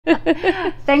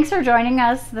Thanks for joining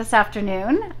us this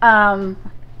afternoon. I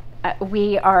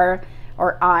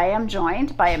am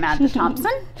joined by Amanda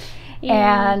Thompson,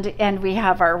 and we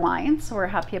have our wine, so we're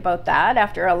happy about that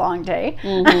after a long day.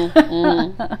 It's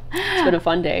been a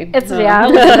fun day. It was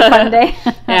a fun day.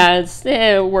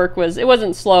 Work it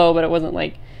wasn't slow, but it wasn't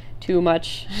like too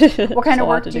much. What kind of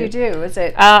work do you do? Is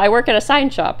it? I work at a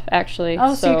sign shop, actually.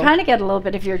 Oh, so you kind of get a little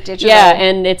bit of your digital. Yeah,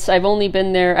 and I've only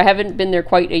been there. I haven't been there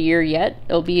quite a year yet.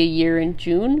 It'll be a year in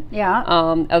June.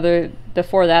 Yeah.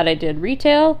 Before that, I did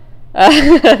retail.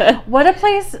 What a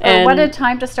place! What a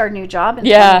time to start a new job in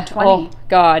 2020. Oh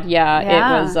God,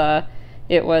 yeah.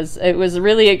 It was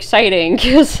really exciting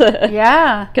because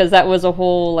that was a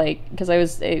whole I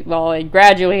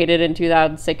graduated in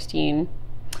 2016.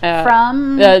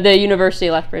 From the University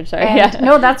of Lethbridge, sorry.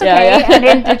 No, that's okay. Yeah. And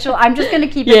in digital, I'm just going to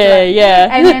keep it.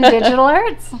 And in digital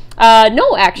arts?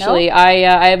 No, actually, no?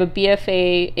 I have a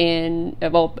BFA in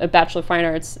a Bachelor of Fine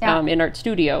Arts in Art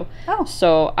Studio. Oh.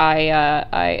 So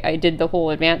I did the whole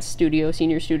advanced studio,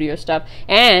 senior studio stuff,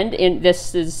 and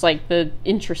this is like the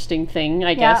interesting thing,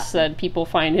 I guess, that people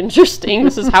find interesting.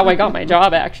 This is how I got my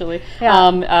job, actually.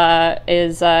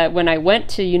 Is when I went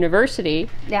to university.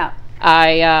 Yeah.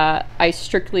 I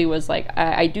strictly was like,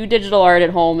 I do digital art at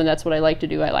home, and that's what I like to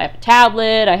do. I have a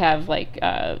tablet. I have I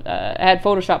had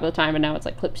Photoshop at the time, and now it's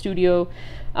like Clip Studio,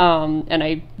 and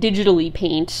I digitally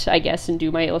paint, I guess, and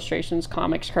do my illustrations,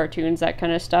 comics, cartoons, that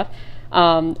kind of stuff.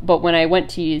 But when I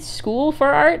went to school for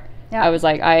art, I was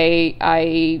like,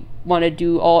 I want to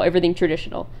do everything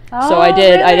traditional. Oh, so I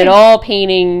did all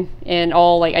painting and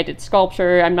I did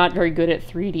sculpture. I'm not very good at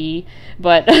 3D,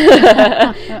 but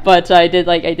but I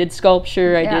did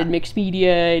sculpture, I did mixed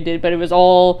media, but it was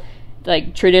all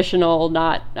like traditional,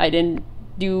 I didn't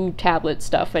do tablet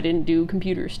stuff, I didn't do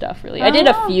computer stuff really. I did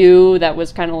a few that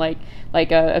was kind of like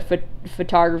a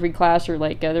photography class, or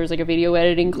there was like a video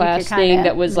editing class thing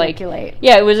that was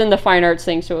it was in the fine arts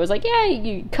thing, so it was like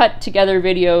you cut together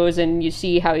videos and you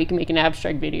see how you can make an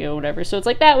abstract video or whatever, so it's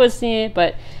like that was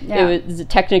but it was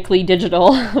technically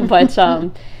digital. But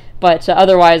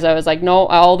otherwise I was like, no,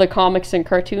 all the comics and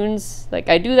cartoons,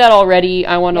 I do that already.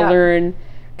 I want to learn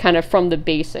kind of from the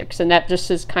basics, and that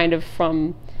just is kind of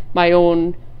from my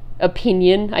own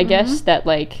opinion, I guess, that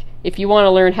if you want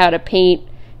to learn how to paint,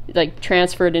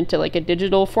 transfer it into a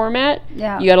digital format, you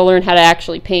got to learn how to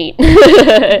actually paint.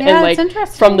 And it's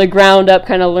interesting. From the ground up,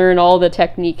 kind of learn all the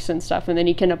techniques and stuff, and then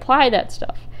you can apply that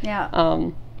stuff.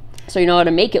 So you know how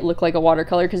to make it look like a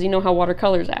watercolor, because you know how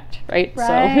watercolors act, right? So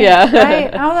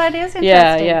Right. Oh, that is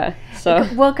interesting. So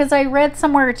because I read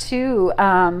somewhere too,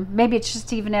 maybe it's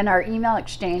just even in our email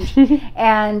exchange,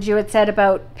 and you had said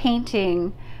about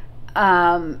painting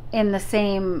in the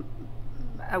same.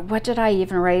 What did I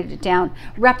even write it down?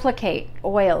 Replicate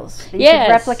oils. You could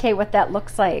replicate what that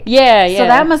looks like. So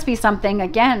that must be something,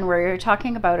 again, where you're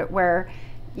talking about it, where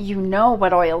you know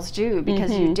what oils do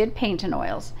because you did paint in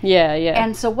oils.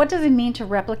 And so what does it mean to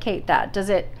replicate that? Does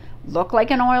it look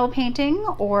like an oil painting,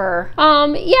 or?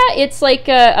 It's like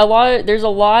there's a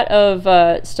lot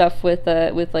of stuff with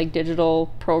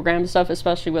digital program stuff,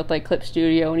 especially with Clip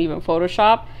Studio and even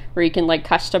Photoshop, where you can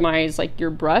customize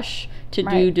your brush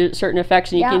to do certain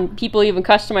effects, and people even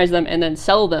customize them and then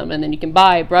sell them, and then you can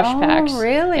buy brush packs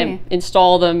and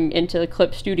install them into the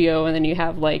Clip Studio, and then you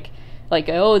have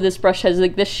this brush has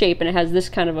this shape and it has this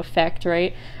kind of effect,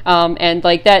 right? And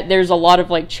that there's a lot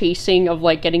of chasing of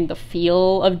getting the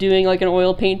feel of doing an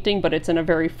oil painting, but it's in a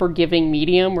very forgiving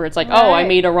medium where it's oh, I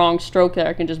made a wrong stroke there,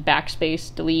 I can just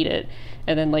backspace delete it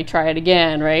and then try it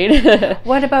again, right?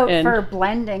 What about for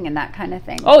blending and that kind of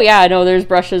thing? Oh yeah, no, there's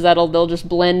brushes they'll just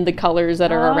blend the colors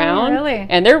that are around. Really?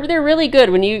 And they're really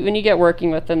good when you get working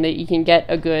with them, that you can get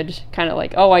a good kind of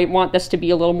oh, I want this to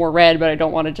be a little more red, but I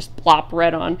don't want to just plop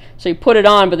red on. So you put it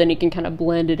on, but then you can kind of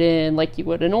blend it in like you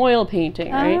would an oil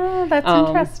painting, right? Oh, that's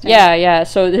interesting. Yeah.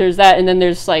 So there's that, and then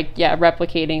there's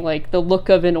replicating the look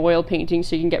of an oil painting,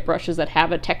 so you can get brushes that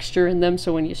have a texture in them,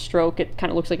 so when you stroke it kind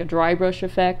of looks like a dry brush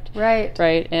effect. Right.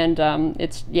 And so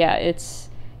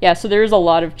there's a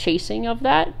lot of chasing of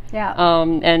that.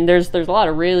 And there's a lot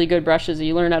of really good brushes that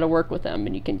you learn how to work with them,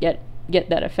 and you can get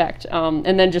that effect.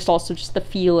 And then just the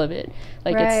feel of it,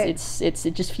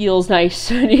 it just feels nice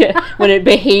when it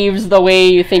behaves the way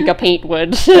you think a paint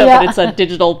would, but it's a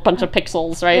digital bunch of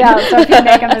pixels, right? So if you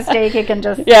make a mistake, you can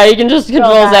just you can just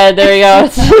control Z. There you go.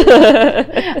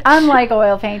 Unlike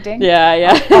oil painting.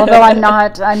 Although I'm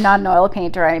not an oil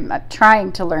painter, I'm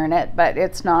trying to learn it, but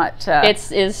it's not.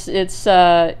 It's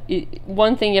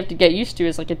one thing you have to get used to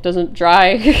is it doesn't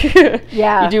dry.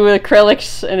 You do with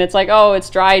acrylics, and it's oh, it's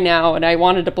dry now. now, and I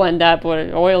wanted to blend that,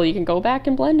 but oil, you can go back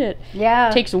and blend it. Yeah.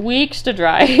 It takes weeks to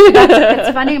dry.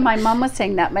 It's funny, my mom was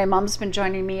saying that. My mom's been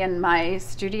joining me in my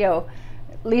studio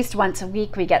at least once a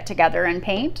week. We get together and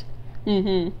paint.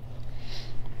 Mm-hmm.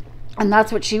 And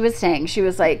that's what she was saying. She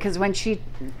was like, because when she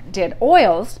did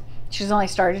oils, she's only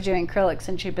started doing acrylics,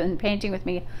 and she'd been painting with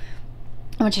me.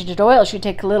 And when she did oil, she'd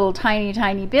take little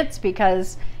tiny bits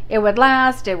because it would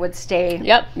last, it would stay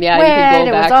Yep. Yeah, wet, you could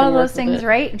go back it was all and work those with things, it.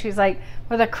 right? And she's like,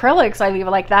 with acrylics, I leave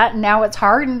it like that, and now it's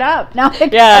hardened up. Now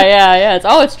Yeah.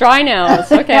 It's dry now.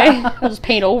 It's okay. I'll just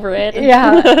paint over it.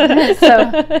 Yeah.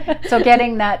 So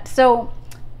getting that. So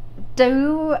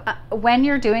when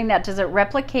you're doing that, does it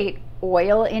replicate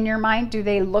oil in your mind? Do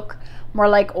they look more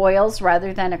like oils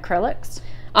rather than acrylics?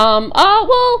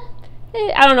 Well,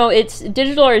 I don't know. It's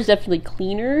digital art is definitely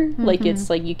cleaner. Mm-hmm. Like it's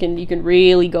like you can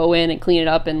really go in and clean it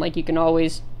up, and like you can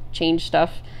always change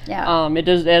stuff. Yeah. It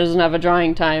doesn't have a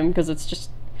drying time because it's just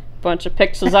a bunch of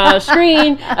pixels on a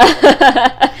screen.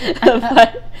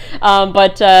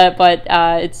 but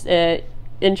it's an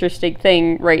interesting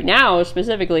thing right now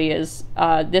specifically is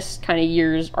this kind of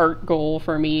year's art goal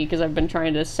for me, because I've been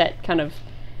trying to set kind of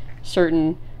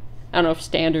certain, I don't know if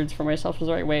standards for myself is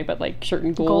the right way, but like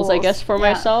certain goals. I guess, for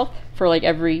myself for like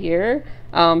every year.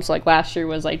 So like last year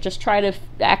was like just try to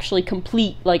actually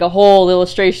complete like a whole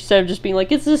illustration instead of just being like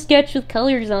it's a sketch with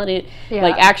colors on it. Yeah.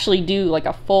 Like actually do like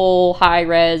a full high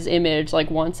res image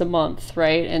like once a month,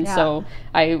 right? And so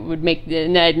I would make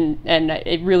and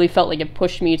it really felt like it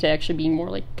pushed me to actually being more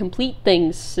like complete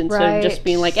things instead of just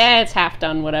being like it's half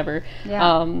done, whatever.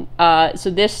 Yeah. So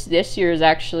this year is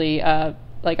actually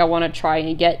like I want to try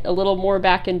and get a little more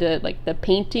back into like the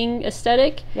painting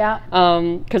aesthetic. Yeah.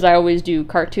 Because I always do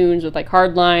cartoons with like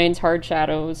hard lines, hard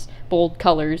shadows, bold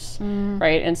colors,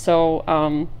 right? And so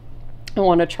I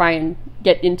want to try and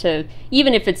get into,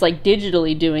 even if it's like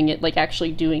digitally doing it, like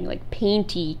actually doing like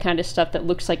painty kind of stuff that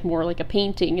looks like more like a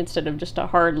painting instead of just a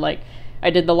hard, like I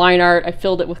did the line art, I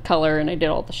filled it with color, and I did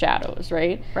all the shadows,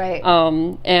 right? Right.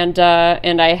 And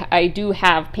I do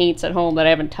have paints at home that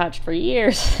I haven't touched for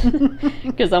years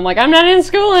because I'm like, I'm not in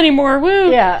school anymore,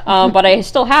 woo! Yeah. But I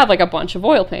still have like a bunch of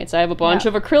oil paints. I have a bunch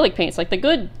of acrylic paints, like the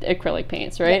good acrylic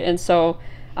paints, right? And so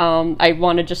I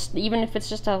want to just, even if it's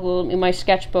just a little in my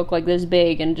sketchbook like this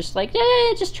big, and just like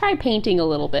just try painting a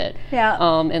little bit. Yeah.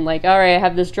 And like, all right, I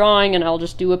have this drawing, and I'll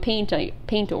just do a paint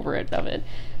over it of it.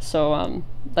 So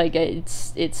like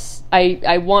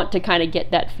I want to kind of get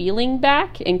that feeling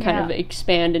back and kind of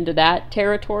expand into that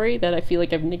territory that I feel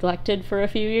like I've neglected for a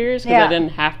few years because I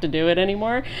didn't have to do it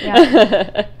anymore.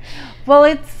 Yeah.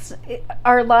 Well,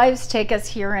 our lives take us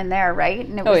here and there, right?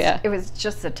 And it was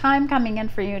just the time coming in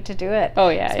for you to do it. Oh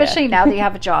yeah. Especially now that you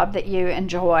have a job that you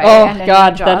enjoy. Oh and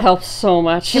God, that helps so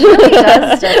much. It really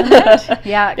does, doesn't it?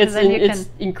 Yeah, because it's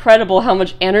incredible how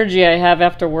much energy I have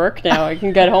after work now. I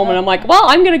can get home and I'm like, well,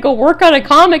 I'm gonna go work on a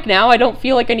comic now. I don't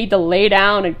feel like I need to lay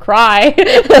down and cry.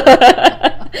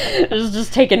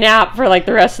 just take a nap for like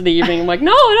the rest of the evening. I'm like,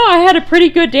 no, I had a pretty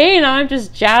good day, and I'm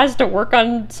just jazzed to work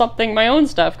on something, my own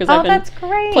stuff, because I've been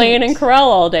playing in Corel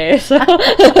all day. So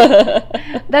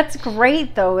that's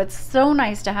great, though. It's so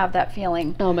nice to have that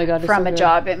feeling. Oh my God, from a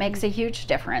job. It makes a huge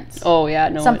difference. Oh yeah,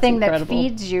 no, something it's that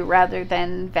feeds you rather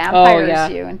than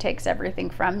vampires you and takes everything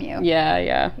from you.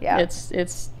 Yeah.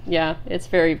 It's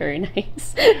very, very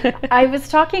nice. I was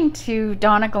talking to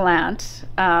Donna Gallant,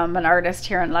 an artist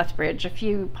here in Lethbridge, a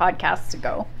few podcasts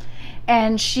ago,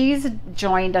 and she's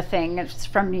joined a thing. It's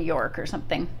from New York or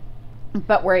something,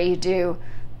 but where you do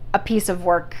a piece of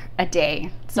work a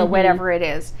day, so whatever it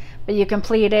is, but you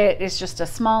complete it. It's just a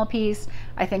small piece.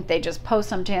 I think they just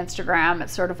post them to Instagram.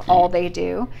 It's sort of all they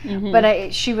do.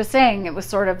 But she was saying it was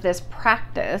sort of this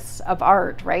practice of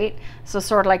art, right? So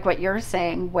sort of like what you're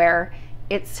saying, where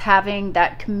it's having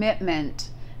that commitment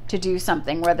to do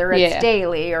something, whether it's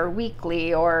daily or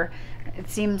weekly, or it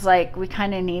seems like we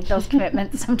kind of need those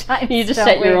commitments sometimes. You just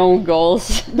set your own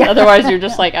goals. Otherwise, you're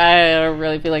just like, I don't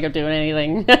really feel like I'm doing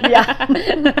anything.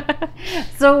 Yeah.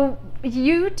 So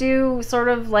you do sort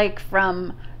of like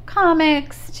from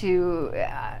comics to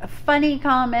funny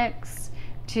comics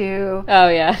to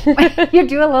you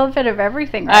do a little bit of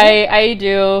everything, right? I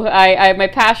do. I my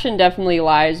passion definitely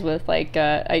lies with like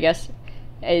I guess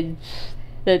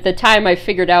the time I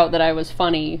figured out that I was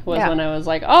funny was when I was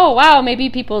like, oh wow, maybe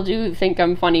people do think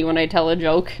I'm funny when I tell a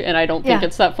joke, and I don't think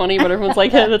it's that funny, but everyone's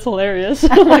like, hey, that's hilarious.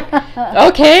 I'm like,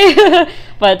 okay.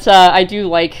 But I do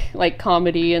like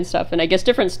comedy and stuff, and I guess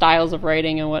different styles of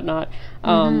writing and whatnot.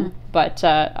 But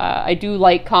I do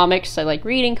like comics. I like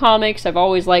reading comics. I've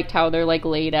always liked how they're like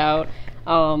laid out.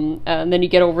 And then you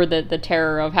get over the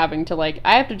terror of having to like,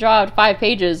 I have to draw 5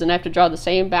 pages and I have to draw the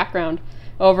same background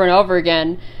over and over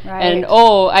again. Right. And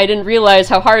I didn't realize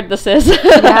how hard this is.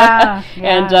 Yeah.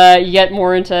 And you get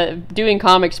more into doing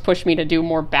comics, pushed me to do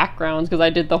more backgrounds, because I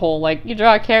did the whole, like, you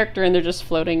draw a character and they're just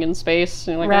floating in space,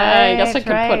 and you're like, I guess I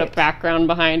could put a background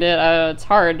behind it. It's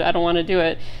hard. I don't want to do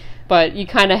it. But you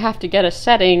kind of have to get a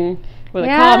setting with a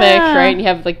comic, right? And you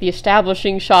have, like, the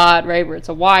establishing shot, right, where it's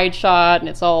a wide shot and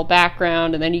it's all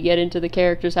background, and then you get into the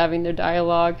characters having their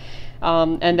dialogue.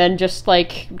 And then just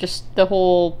the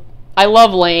whole, I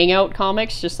love laying out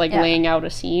comics, just like laying out a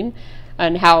scene,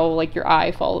 and how, like, your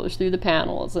eye follows through the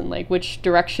panels, and, like, which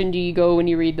direction do you go when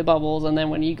you read the bubbles, and then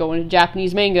when you go into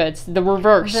Japanese manga, it's the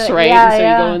reverse, right? And so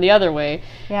you go in the other way.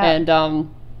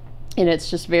 And it's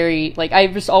just very, like,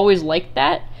 I've just always liked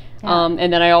that.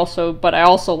 And then I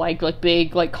also like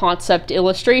big, like, concept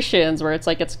illustrations, where it's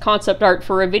like, it's concept art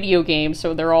for a video game,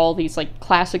 so they're all these, like,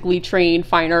 classically trained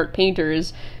fine art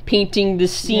painters painting the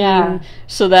scene,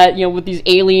 so that, you know, with these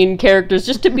alien characters,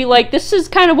 just to be like, this is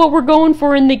kind of what we're going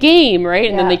for in the game, right?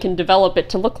 And then they can develop it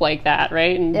to look like that,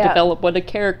 right? And develop what a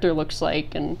character looks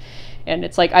like, and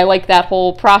it's like, I like that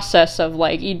whole process of,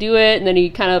 like, you do it, and then you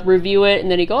kind of review it,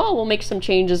 and then you go, oh, we'll make some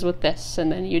changes with this,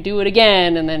 and then you do it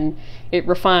again, and then it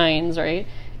refines, right?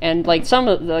 And, like, some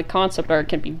of the concept art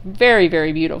can be very,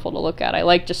 very beautiful to look at. I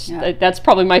like that's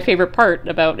probably my favorite part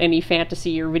about any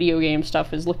fantasy or video game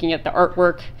stuff, is looking at the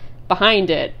artwork behind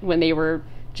it when they were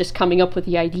just coming up with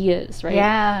the ideas, right?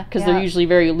 Yeah. Because they're usually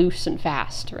very loose and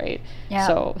fast, right?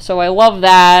 Yeah. So I love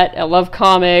that. I love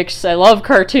comics. I love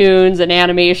cartoons, and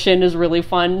animation is really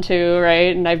fun too,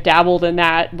 right? And I've dabbled in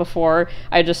that before.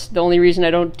 The only reason I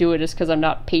don't do it is because I'm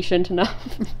not patient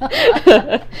enough.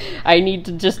 I need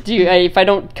to just if I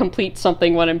don't complete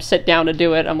something when I'm sit down to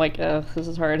do it, I'm like, oh, this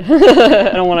is hard.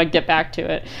 I don't want to get back to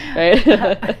it,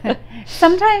 right?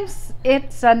 Sometimes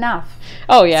it's enough.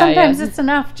 Oh, yeah. Sometimes it's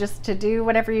enough just to do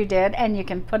whatever you did, and you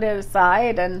can put it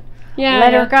aside and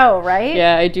let her go, right?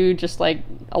 Yeah, I do. Just, like,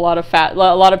 a lot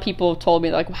of people have told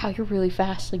me, like, wow, you're really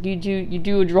fast. Like, you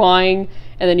do a drawing,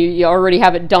 and then you already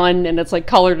have it done, and it's, like,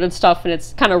 colored and stuff, and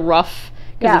it's kind of rough,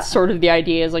 because it's sort of the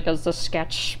idea is, like, as a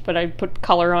sketch, but I put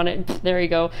color on it, there you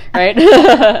go,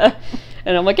 right?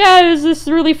 And I'm like, yeah, it was this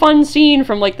really fun scene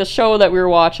from, like, the show that we were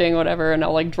watching, whatever, and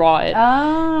I'll, like, draw it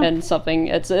and something.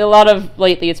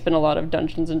 Lately it's been a lot of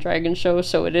Dungeons and Dragons shows,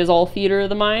 so it is all theater of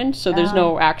the mind, so there's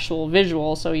no actual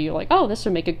visual, so you're like, oh, this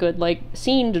would make a good, like,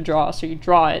 scene to draw, so you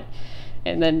draw it,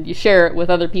 and then you share it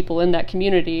with other people in that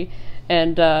community.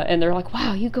 And they're like,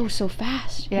 wow, you go so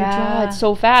fast. You draw it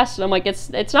so fast. And I'm like, it's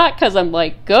not because I'm,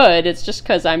 like, good. It's just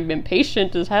because I'm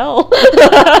impatient as hell.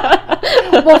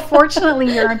 Well,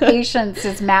 fortunately, your impatience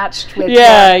is matched with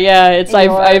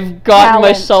I've gotten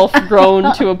myself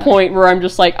grown to a point where I'm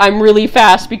just like, I'm really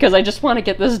fast because I just want to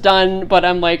get this done. But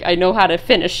I'm like, I know how to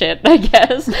finish it, I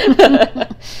guess.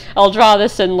 I'll draw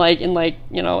this in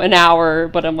an hour.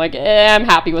 But I'm like, I'm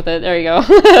happy with it. There you go.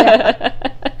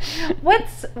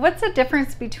 What's the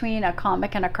difference between a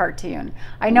comic and a cartoon?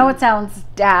 I know it sounds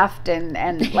daft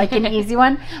and like an easy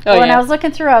one, but when I was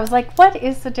looking through, I was like, what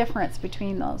is the difference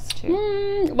between those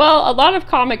two? Well, a lot of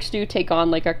comics do take on,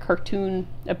 like, a cartoon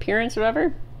appearance or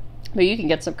whatever, but you can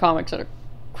get some comics that are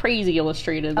crazy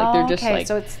illustrated, like they're just like,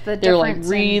 so it's the they're like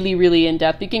really, really in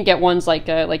depth. You can get ones like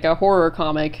a horror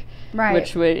comic. Right.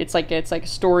 Which it's like a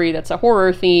story that's a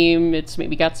horror theme. It's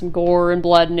maybe got some gore and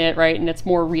blood in it, right? And it's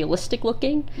more realistic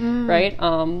looking, right?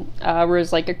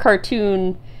 Whereas, like, a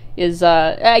cartoon is,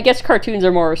 I guess cartoons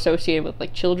are more associated with,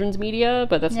 like, children's media,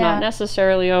 but that's not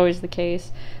necessarily always the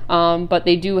case. But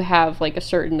they do have, like, a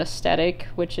certain aesthetic,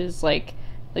 which is like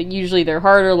usually they're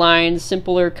harder lines,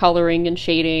 simpler coloring and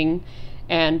shading,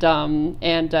 and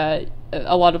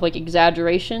a lot of, like,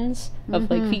 exaggerations of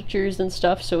like features and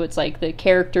stuff, so it's like the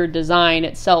character design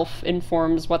itself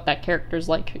informs what that character's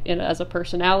like as a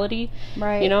personality,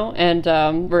 right? You know, and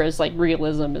whereas, like,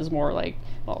 realism is more like,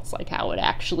 well, it's like how it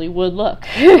actually would look,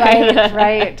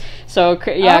 right. So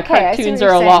cartoons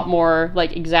are a lot more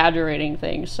like exaggerating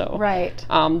things, so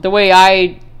the way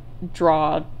I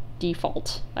draw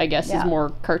default, I guess, is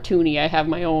more cartoony. I have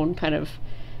my own kind of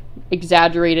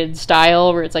exaggerated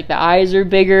style where it's like the eyes are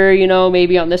bigger, you know,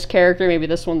 maybe on this character, maybe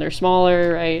this one they're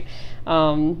smaller, right?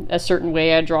 A certain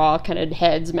way I draw kind of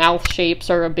heads, mouth shapes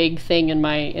are a big thing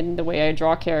in the way I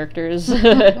draw characters.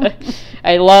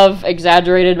 I love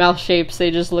exaggerated mouth shapes.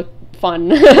 They just look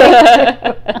fun.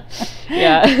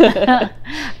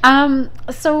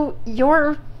 So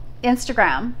your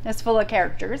Instagram is full of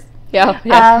characters. Yeah.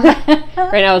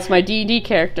 Right now it's my D&D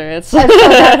character. It's so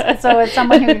it's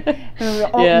someone who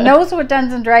knows what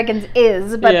Dungeons and Dragons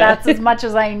is, but that's as much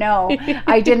as I know.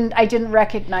 I didn't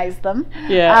recognize them.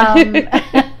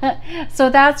 So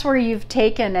that's where you've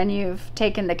taken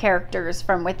the characters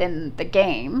from within the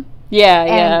game. Yeah,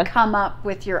 and come up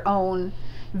with your own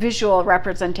visual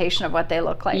representation of what they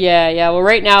look like. Yeah. Well,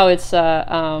 right now it's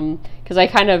because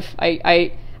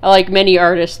I like many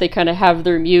artists, they kind of have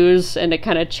their muse and it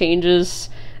kind of changes.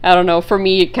 I don't know, for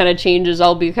me it kind of changes.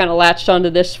 I'll be kind of latched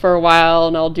onto this for a while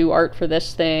and I'll do art for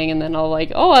this thing, and then I'll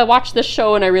like, oh, I watched this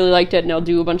show and I really liked it, and I'll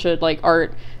do a bunch of like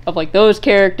art of like those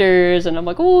characters, and I'm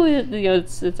like, oh,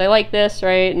 it's I like this,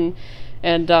 right?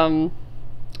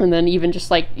 And then even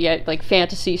just like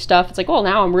fantasy stuff, it's like, well,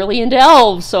 now I'm really into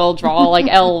elves, so I'll draw like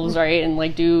elves, right, and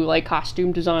like do like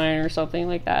costume design or something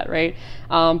like that, right?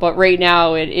 But right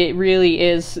now it really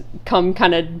is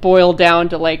kind of boiled down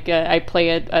to like I play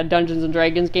a Dungeons and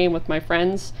Dragons game with my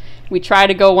friends. We try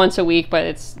to go once a week, but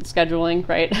it's scheduling,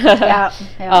 right? Yeah.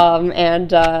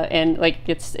 And like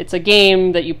it's a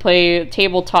game that you play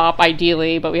tabletop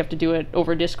ideally, but we have to do it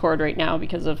over Discord right now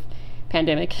because of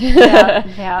pandemic.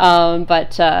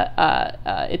 But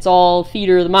it's all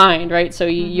theater of the mind, right? So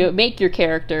you make your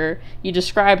character, you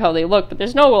describe how they look, but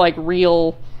there's no like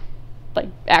real like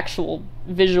actual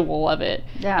visual of it.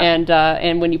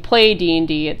 And when you play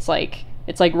D&D, it's like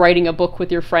writing a book with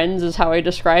your friends is how I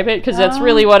describe it, because that's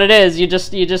really what it is. You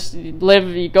just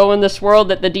you go in this world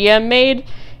that the DM made,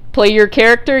 play your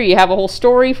character, you have a whole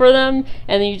story for them,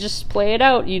 and then you just play it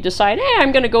out. You decide, hey,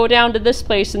 I'm going to go down to this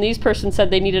place, and these person said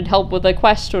they needed help with a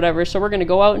quest or whatever, so we're going to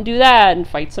go out and do that and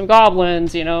fight some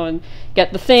goblins, and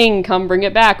get the thing, come bring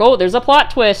it back. Oh, there's a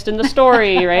plot twist in the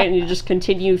story, right? And you just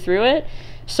continue through it.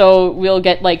 So we'll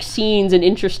get like scenes and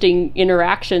interesting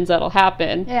interactions that'll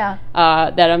happen. Yeah.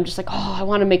 That I'm just like, oh, I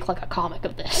want to make like a comic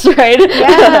of this, right?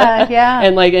 Yeah.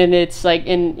 And it's like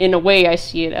in a way I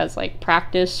see it as like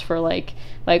practice for like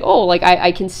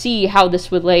I can see how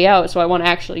this would lay out, so I want to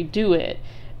actually do it,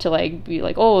 to like be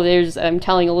like, oh, I'm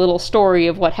telling a little story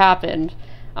of what happened,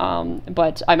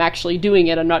 but I'm actually doing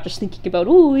it. I'm not just thinking about,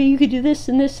 oh, you could do this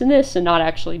and this and this, and not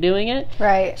actually doing it.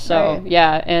 Right. So right.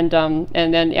 Yeah, and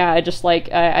then I just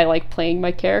like I like playing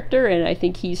my character, and I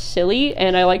think he's silly,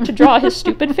 and I like to draw his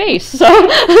stupid face. So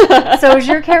is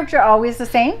your character always the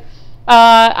same?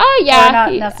 Yeah. Or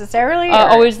not necessarily?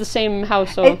 Always the same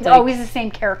household. It's like, always the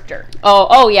same character.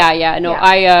 Oh, yeah. No,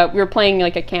 yeah. We were playing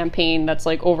like a campaign that's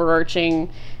like overarching,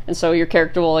 and so your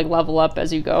character will like level up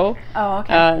as you go. Oh,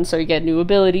 okay. And so you get new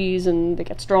abilities, and they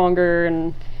get stronger,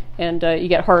 and you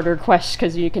get harder quests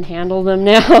because you can handle them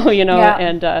now, Yeah.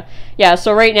 And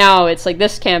so right now it's like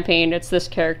this campaign, it's this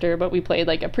character, but we played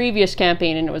like a previous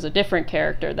campaign, and it was a different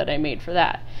character that I made for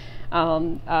that.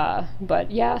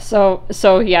 But yeah, so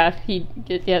yeah,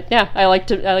 I like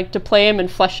to play him and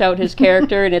flesh out his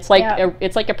character, and it's like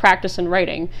it's like a practice in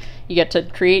writing. You get to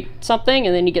create something,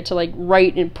 and then you get to like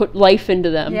write and put life into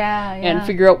them, and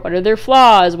figure out what are their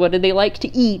flaws, what do they like to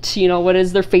eat, what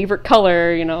is their favorite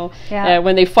color,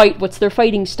 when they fight, what's their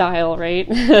fighting style, right?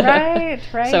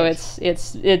 Right. So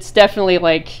it's definitely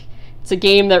like it's a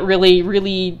game that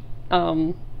really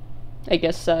I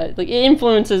guess like it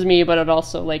influences me, but it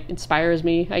also like inspires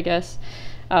me, I guess.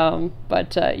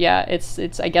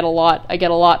 It's I get a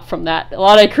lot from that, a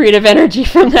lot of creative energy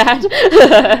from that.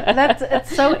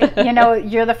 It's so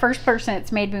you're the first person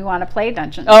it's made me want to play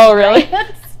Dungeons. Oh, really?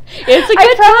 Right? It's a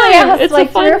good time. It's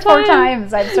like 3 or 4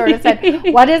 times I've sort of said,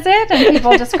 what is it? And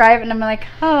people describe it, and I'm like,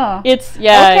 oh. It's, okay.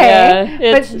 Yeah,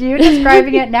 but you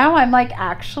describing it now, I'm like,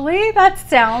 actually, that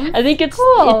sounds I think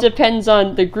cool. It depends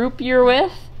on the group you're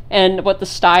with and what the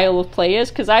style of play is,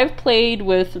 because I've played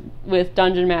with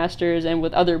Dungeon Masters and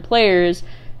with other players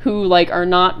who like are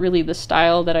not really the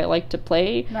style that I like to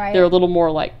play. Right. They're a little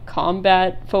more like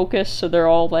combat focused, so they're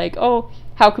all like, oh,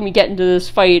 how can we get into this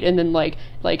fight, and then like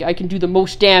I can do the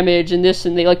most damage and this,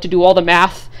 and they like to do all the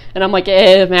math, and I'm like,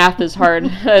 math is hard.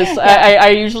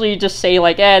 I usually just say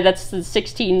like, that's the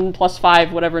 16 plus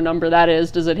 5, whatever number that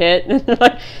is, does it hit?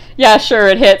 Like, yeah, sure,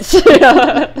 it hits.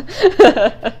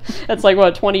 That's like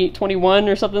what, 21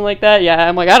 or something like that. Yeah,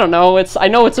 I'm like, I don't know, I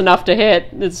know it's enough to hit,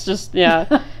 it's just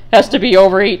has to be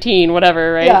over 18,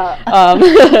 whatever, right?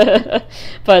 Yeah.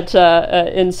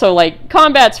 And so like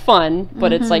combat's fun,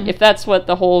 but it's like if that's what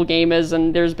the whole game is,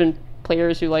 and there's been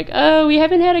players who like, oh, we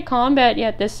haven't had a combat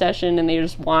yet this session, and they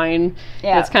just whine.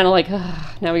 Yeah. It's kind of like,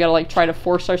 now we gotta like try to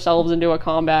force ourselves into a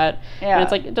combat. Yeah. And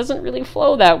it's like, it doesn't really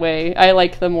flow that way. I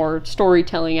like the more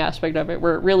storytelling aspect of it,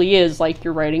 where it really is like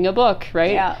you're writing a book,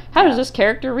 right? Yeah. How does this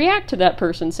character react to that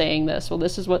person saying this? Well,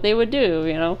 this is what they would do,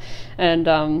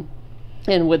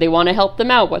 and would they want to help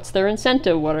them out? What's their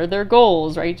incentive? What are their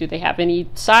goals, right? Do they have any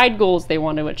side goals they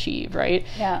want to achieve, right?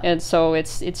 Yeah. And so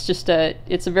it's a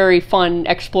very fun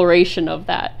exploration of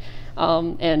that.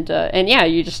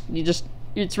 You just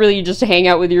it's really just to hang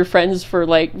out with your friends for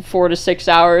like 4 to 6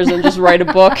 hours and just write a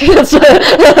book.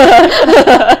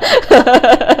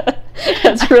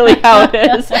 That's really how it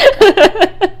is.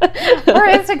 4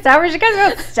 to 6 hours. You guys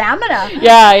have stamina.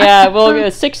 Yeah.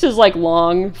 Well, 6 is like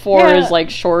long, 4 is like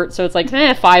short, so it's like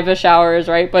 5-ish hours,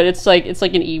 right? But it's like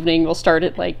an evening. We'll start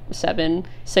at like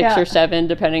 6 or 7,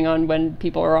 depending on when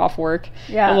people are off work.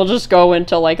 Yeah. And we'll just go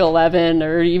until like 11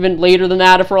 or even later than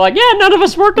that if we're like, none of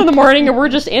us work in the morning and we're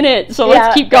just in it, so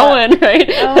let's keep going, right?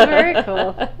 Oh, very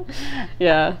cool.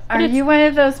 Yeah. Are you one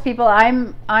of those people?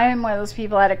 I'm one of those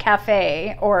people at a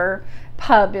cafe or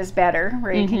pub is better,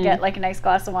 where you can get like a nice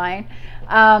glass of wine,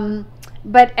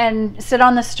 and sit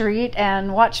on the street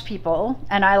and watch people,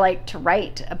 and I like to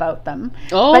write about them.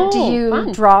 But do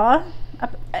you draw?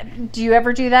 Do you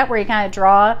ever do that, where you kind of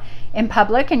draw in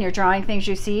public and you're drawing things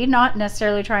you see, not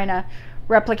necessarily trying to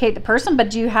replicate the person, but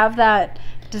do you have that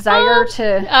desire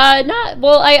to not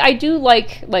well I do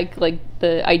like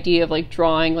the idea of like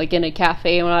drawing like in a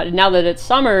cafe and whatnot. Now that it's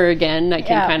summer again, I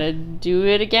can kind of do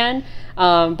it again,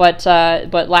 but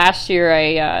last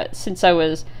year since I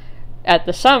was at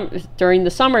during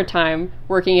the summertime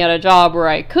working at a job where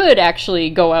I could actually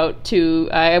go out to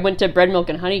I went to Bread Milk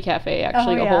and Honey Cafe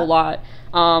actually a whole lot.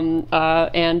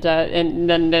 And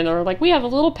then they're like, we have a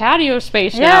little patio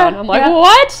space now, and I'm like,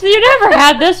 what? You never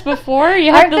had this before.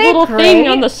 You had the little thing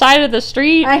on the side of the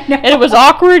street, and it was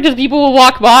awkward because people would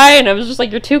walk by, and I was just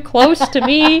like, you're too close to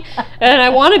me, and I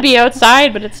want to be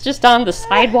outside, but it's just on the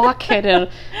sidewalk. And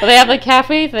but they have the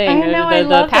cafe thing,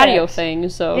 the patio thing.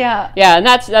 So and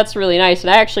that's really nice. And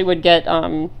I actually would get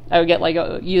I would get like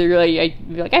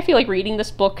I feel like reading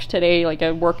this book today. Like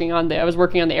I was working on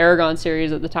the Aragon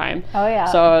series at the time. Oh yeah.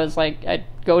 So I was like, I'd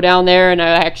go down there and I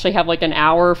actually have like an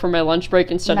hour for my lunch break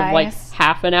instead of like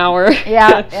half an hour.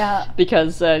 Yeah.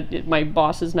 Because my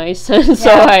boss is nice. So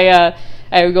I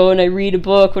would go and I read a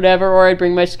book, whatever, or I'd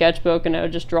bring my sketchbook and I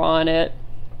would just draw on it.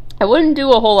 I wouldn't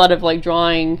do a whole lot of like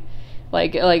drawing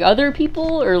like other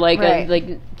people or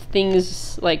like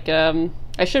things like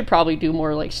I should probably do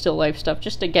more like still life stuff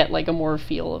just to get like a more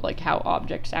feel of like how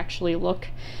objects actually look.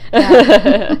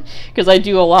 Because I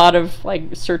do a lot of like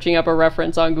searching up a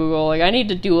reference on Google. Like I need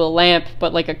to do a lamp,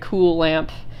 but like a cool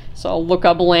lamp. So I'll look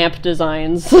up lamp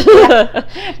designs.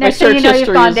 Next thing you know, you've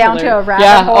gone down to a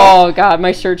rabbit hole. Oh god,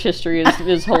 my search history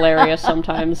is hilarious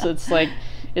sometimes. It's like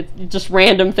it's just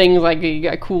random things like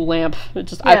a cool lamp,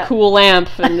 a cool lamp,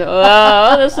 and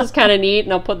this is kind of neat,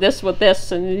 and I'll put this with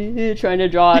this, and trying to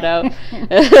draw it out.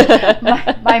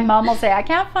 my mom will say, I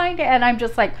can't find it, and I'm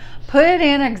just like, put it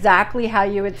in exactly how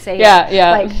you would say it.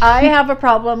 Yeah. Like, I have a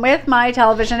problem with my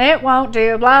television, it won't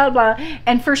do, blah, blah.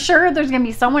 And for sure, there's going to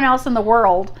be someone else in the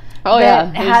world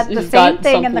that had the same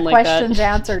thing and the like questions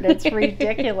answered. It's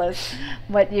ridiculous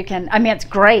what you can, I mean, it's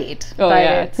great,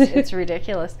 but it's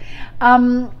ridiculous.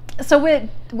 So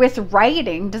with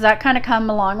writing, does that kind of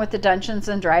come along with the Dungeons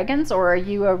and Dragons, or are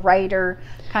you a writer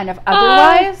kind of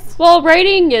otherwise? Well,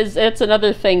 writing it's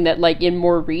another thing that like in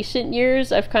more recent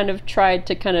years I've kind of tried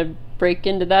to kind of break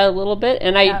into that a little bit,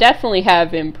 and I definitely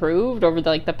have improved over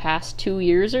the past 2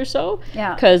 years or so.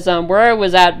 Yeah. Because where I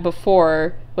was at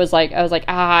before was like I was like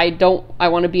I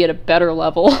want to be at a better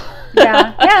level.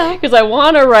 Yeah. Because I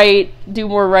want to do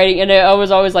more writing, and I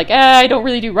was always like I don't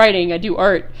really do writing. I do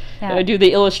art. Yeah. I do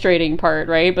the illustrating part,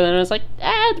 right? But then I was like,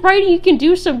 writing, you can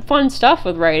do some fun stuff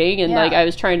with writing, and like I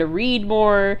was trying to read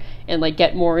more and like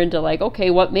get more into like, okay,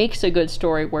 what makes a good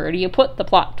story? Where do you put the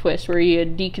plot twist? Where you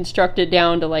deconstruct it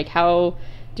down to like how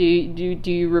do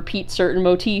you repeat certain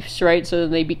motifs, right? So that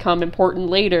they become important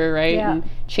later, right? Yeah. And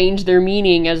change their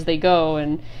meaning as they go.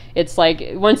 And it's like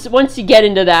once you get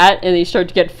into that and you start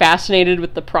to get fascinated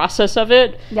with the process of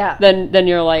it, then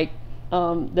you're like,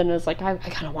 then it's like I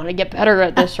kind of want to get better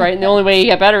at this, right? And the only way you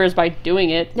get better is by doing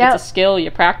it. Yep. It's a skill.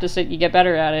 You practice it, you get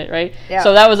better at it, right? Yep.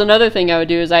 So that was another thing I would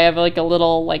do is I have like a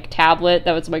little like tablet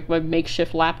that was like my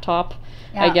makeshift laptop.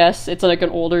 I guess it's like an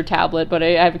older tablet, but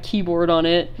I have a keyboard on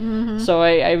it. Mm-hmm. So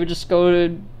I would just go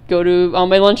to on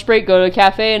my lunch break, go to a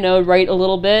cafe, and I would write a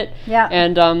little bit. Yeah.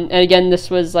 And again, this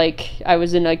was like I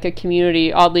was in like a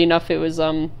community. Oddly enough, it was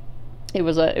a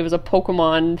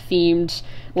Pokemon themed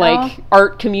like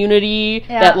art community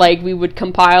that like we would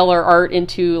compile our art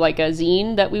into like a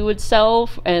zine that we would sell,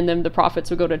 and then the profits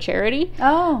would go to charity.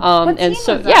 What and zine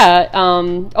so was that?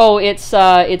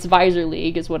 It's Visor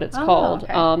League is what it's called.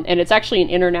 Okay. And it's actually an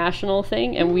international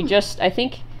thing, and we just I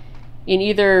think in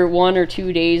either 1 or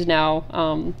 2 days now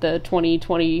the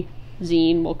 2020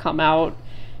 zine will come out.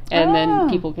 and then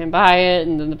people can buy it,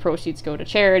 and then the proceeds go to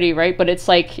charity, right? But it's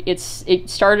like it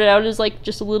started out as like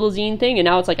just a little zine thing, and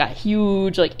now it's like a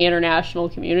huge like international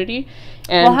community.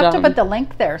 And we'll have to put the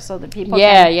link there so that people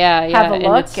can have a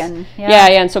look.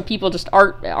 And so people just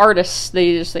artists,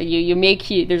 they just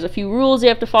say there's a few rules you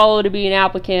have to follow to be an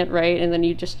applicant, right? And then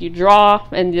you draw,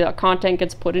 and the content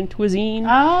gets put into a zine.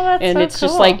 Oh, that's and so it's cool.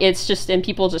 just like and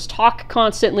people just talk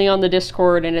constantly on the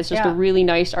Discord, and it's just a really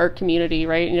nice art community,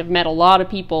 right? And I've met a lot of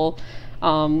people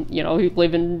who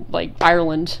live in like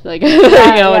Ireland, like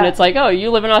and it's like, oh, you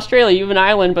live in Australia, you live in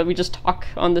Ireland, but we just talk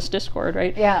on this Discord,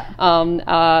 right?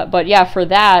 But yeah, for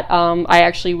that, I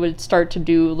actually would start to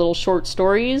do little short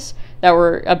stories that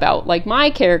were about like my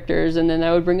characters, and then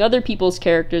I would bring other people's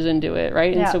characters into it,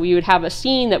 right? And so we would have a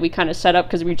scene that we kind of set up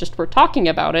because we just were talking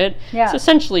about it. It's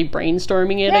essentially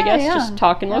brainstorming it, I guess, just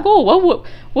talking like, oh,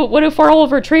 what if all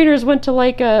of our trainers went to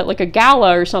like a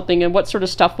gala or something, and what sort of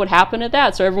stuff would happen at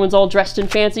that? So everyone's all dressed in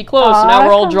fancy clothes, so now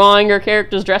we're all drawing our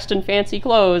characters dressed in fancy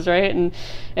clothes, right?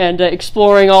 And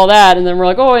exploring all that, and then we're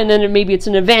like, oh, and then maybe it's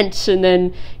an event, and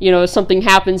then something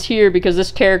happens here because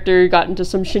this character got into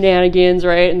some shenanigans,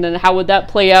 right? And then how would that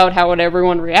play out? How would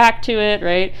everyone react to it,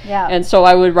 right? And so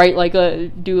I would write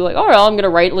I'm gonna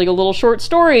write like a little short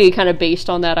story kind of based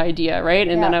on that idea, right?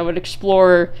 And then I would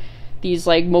explore these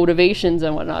like motivations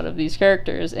and whatnot of these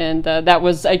characters, and that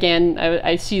was, again,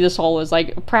 I see this all as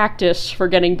like practice for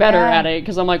getting better at it,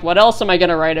 because I'm like, what else am I going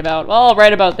to write about? Well, I'll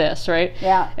write about this, right?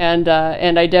 And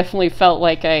I definitely felt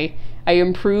like I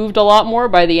improved a lot more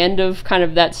by the end of kind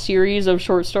of that series of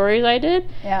short stories I did.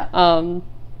 And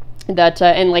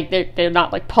like they're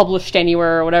not like published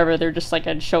anywhere or whatever, they're just like,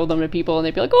 I'd show them to people and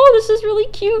they'd be like, oh, this is really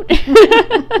cute.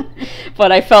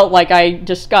 But I felt like I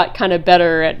just got kind of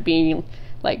better at being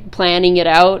like planning it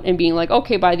out and being like,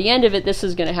 okay, by the end of it, this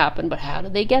is going to happen, but how do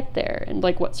they get there? And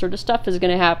like, what sort of stuff is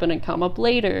going to happen and come up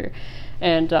later?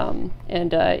 And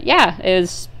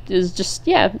is just,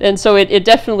 and so it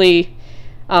definitely,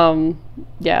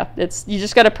 it's, you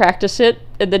just got to practice it,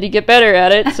 and then you get better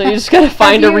at it. So you just got to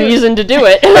find a reason to do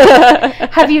it.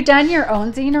 Have you done your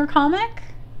own zine or comic?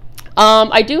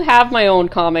 I do have my own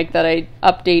comic that I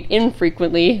update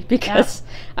infrequently because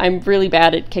I'm really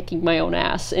bad at kicking my own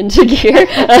ass into gear.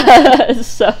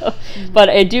 But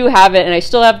I do have it, and I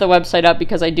still have the website up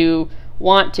because I do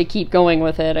want to keep going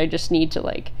with it. I just need to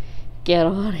like get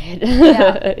on it.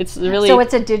 It's really, so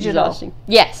it's a digital. Exhausting.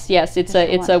 Yes, it's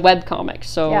a web comic.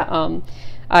 So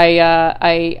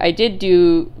I did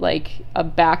do like a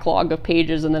backlog of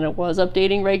pages, and then it was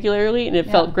updating regularly, and it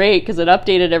felt great because it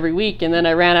updated every week, and then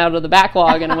I ran out of the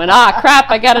backlog and I went,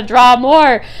 crap, I gotta draw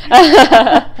more.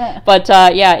 But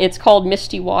it's called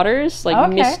Misty Waters, like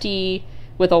Misty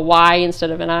with a Y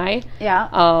instead of an I.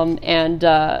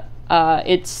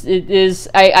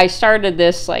 I started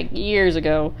this like years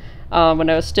ago, when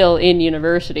I was still in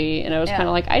university, and I was kind of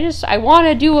like, I want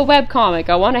to do a webcomic.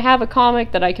 I want to have a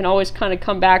comic that I can always kind of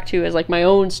come back to as like my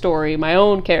own story, my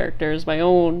own characters, my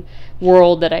own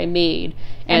world that I made.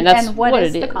 And that's what it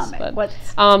is. The comic? But, What's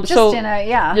just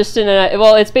in a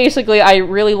well, it's basically, I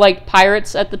really liked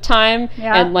pirates at the time,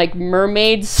 and like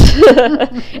mermaids,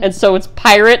 and so it's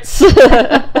pirates,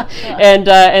 and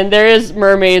there is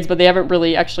mermaids, but they haven't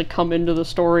really actually come into the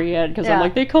story yet, because I'm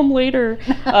like, they come later.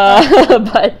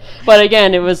 But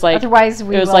again, it was like, otherwise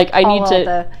we I need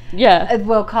to.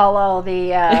 We'll call all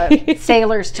the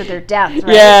sailors to their death,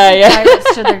 right?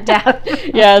 Pirates to their death.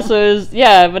 So it was,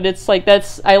 but it's like,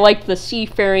 I like the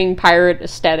seafaring pirate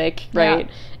aesthetic, right?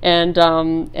 And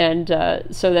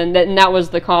so then that was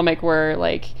the comic where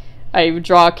like I would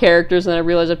draw characters, and I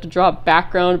realized I have to draw a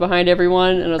background behind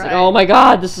everyone, and I was like, oh my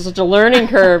god, this is such a learning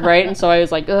curve, right? And so I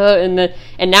was like,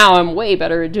 and now I'm way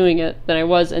better at doing it than I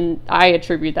was, and I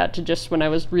attribute that to just when I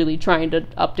was really trying to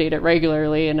update it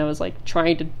regularly, and I was like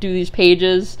trying to do these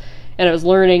pages, and I was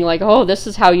learning like, oh, this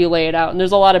is how you lay it out. And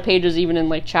there's a lot of pages even in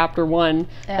like chapter 1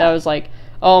 that I was like,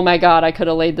 oh my god, I could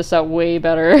have laid this out way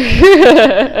better.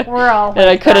 We're all and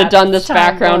I could have done this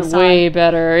background way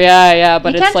better.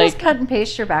 But it's like, you can't just cut and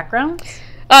paste your backgrounds?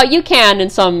 You can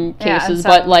in some cases,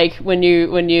 but like when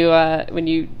you want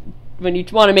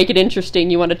to make it interesting,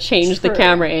 you want to change the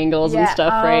camera angles and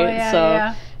stuff,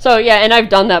 right? So and I've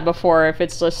done that before. If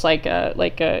it's just like a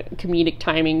comedic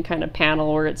timing kind of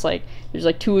panel where it's like there's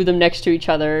like two of them next to each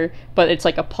other, but it's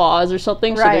like a pause or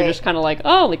something, so they're just kind of like,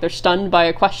 oh, like they're stunned by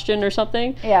a question or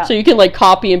something. Yeah. So you can like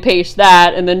copy and paste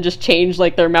that and then just change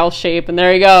like their mouth shape, and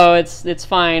there you go. It's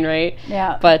fine, right?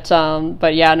 Yeah. But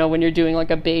yeah, no, when you're doing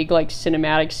like a big like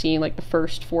cinematic scene, like the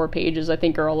first 4 pages I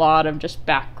think are a lot of just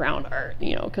background art,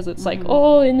 you know, because it's like,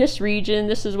 oh, in this region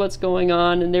this is what's going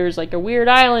on, and there's like a weird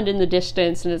island in the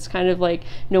distance, and it's kind of like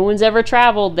no one's ever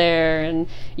traveled there, and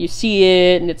you see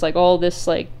it, and it's like all this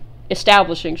like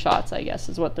establishing shots, I guess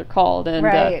is what they're called, and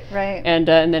right. And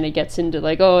then it gets into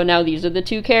like, oh, now these are the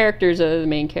two characters, the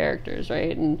main characters,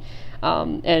 right? And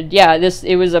yeah,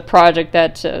 it was a project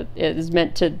that is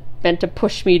meant to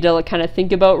push me to like, kind of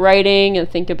think about writing and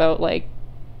think about like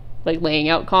laying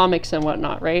out comics and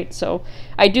whatnot, right? So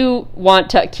I do want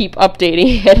to keep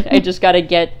updating it. I just got to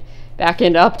get back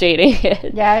into updating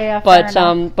it. Yeah.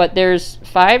 But there's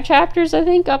 5 chapters I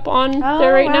think up on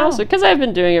there right now. So because I've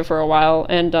been doing it for a while,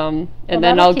 and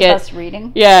then I'll keep get us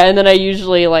reading. Yeah, and then I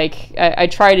usually like I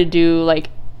try to do like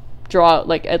draw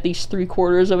like at least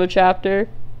 3/4 of a chapter,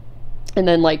 and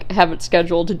then like have it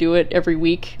scheduled to do it every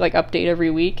week, like update every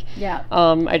week. Yeah.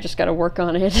 I just got to work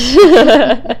on it.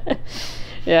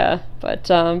 Yeah, but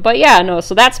yeah, no,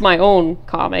 so that's my own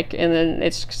comic, and then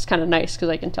it's just kind of nice because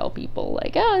I can tell people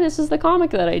like, oh, this is the comic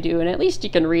that I do, and at least you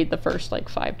can read the first like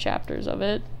 5 chapters of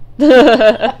it.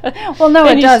 Well, no,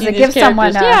 it does. It gives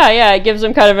someone it gives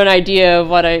them kind of an idea of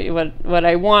what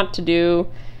I want to do.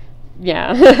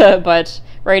 Yeah, but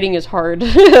writing is hard.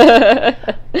 When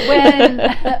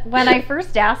I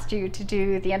first asked you to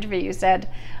do the interview, you said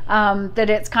that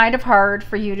it's kind of hard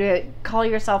for you to call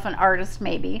yourself an artist,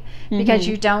 maybe, because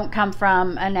you don't come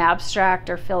from an abstract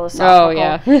or philosophical. Oh,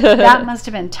 yeah. That must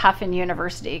have been tough in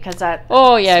university, because that.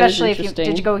 Oh, yeah, especially it was interesting.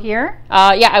 Did you go here?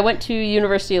 Yeah, I went to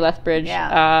University of Lethbridge.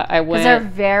 Yeah. I went. Because they're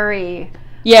very.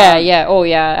 Yeah. Oh,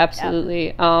 yeah,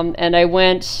 absolutely. Yeah. And I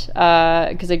went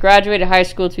because I graduated high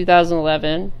school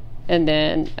 2011, and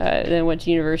then went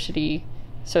to university.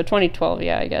 So 2012,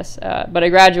 yeah, I guess. But I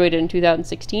graduated in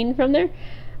 2016 from there.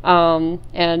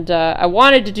 And I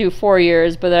wanted to do 4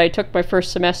 years, but then I took my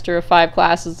first semester of 5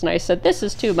 classes, and I said, this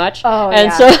is too much. Oh, and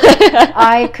yeah. So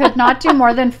I could not do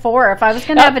more than 4. If I was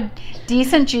going to have a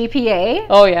decent GPA,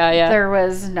 there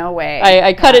was no way.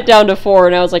 I cut it down to 4,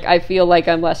 and I was like, I feel like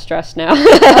I'm less stressed now.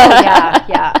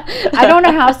 Yeah. I don't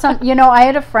know how I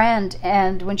had a friend,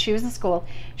 and when she was in school,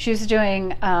 she was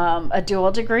doing a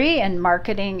dual degree in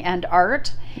marketing and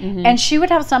art, and she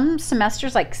would have some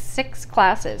semesters like 6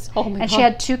 classes, and she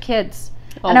had 2 kids.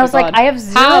 And I was like, I have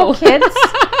 0 kids,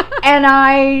 and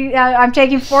I'm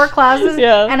taking 4 classes,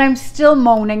 and I'm still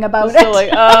moaning about it. Still like,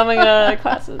 oh my god,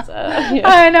 classes. Yeah.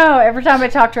 I know. Every time I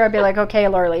talk to her, I'd be like, okay,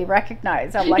 Lorelei,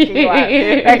 recognize how lucky you are.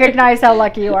 Recognize how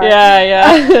lucky you are.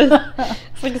 Yeah.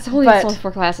 It's like, it's only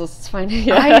 4 classes. It's fine.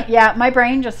 My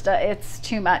brain just, it's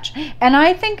too much. And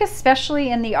I think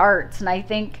especially in the arts, and I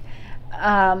think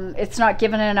it's not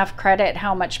given enough credit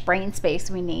how much brain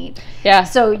space we need. Yeah.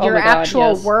 So your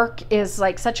actual work is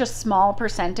like such a small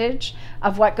percentage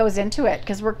of what goes into it,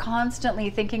 because we're constantly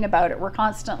thinking about it. We're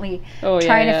constantly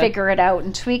trying to figure it out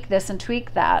and tweak this and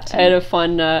tweak that. I had a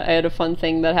fun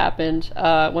thing that happened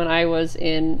when I was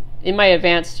in my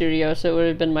advanced studio, so it would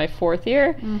have been my 4th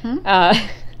year.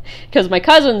 Because my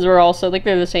cousins were also, like,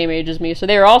 they're the same age as me, so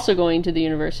they were also going to the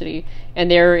university, and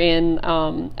they're in,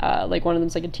 like, one of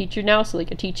them's like a teacher now, so like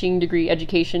a teaching degree,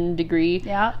 education degree.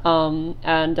 Yeah.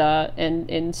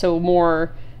 And so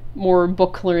more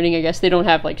book learning, I guess. They don't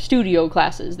have like studio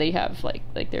classes, they have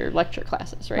like their lecture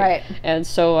classes, right? And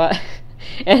so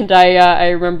and I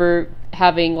remember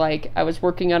having, like, I was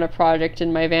working on a project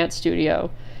in my advanced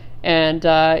studio, and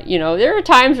there are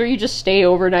times where you just stay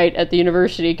overnight at the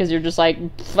university because you're just like,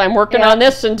 I'm working on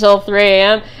this until 3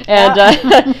 a.m. and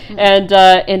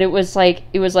and it was like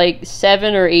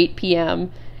 7 or 8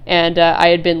 p.m. and I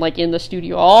had been like in the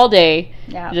studio all day,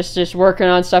 just working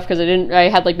on stuff, because I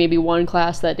had like maybe 1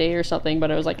 class that day or something, but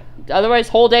I was like, otherwise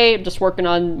whole day just working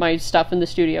on my stuff in the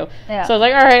studio. So I was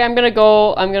like, all right, I'm gonna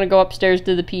go upstairs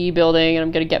to the PE building, and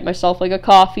I'm gonna get myself like a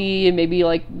coffee and maybe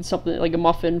like something like a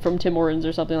muffin from Tim Hortons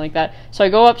or something like that. So I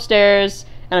go upstairs,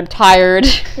 and I'm tired.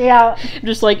 I'm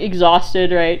just like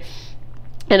exhausted, right?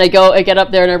 And I get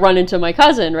up there, and I run into my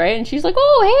cousin, right? And she's like,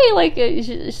 oh, hey, like,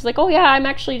 she's like, oh, yeah, I'm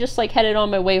actually just, like, headed on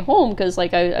my way home, because,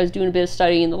 like, I was doing a bit of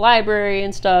studying in the library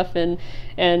and stuff, and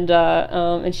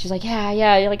she's like, yeah,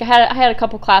 like, I had a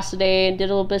couple classes today and did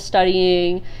a little bit of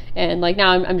studying, and, like,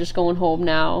 now I'm just going home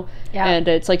now. And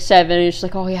it's, like, 7, and she's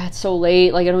like, oh, yeah, it's so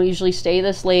late, like, I don't usually stay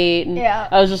this late, and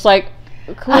I was just like,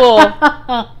 cool.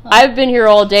 I've been here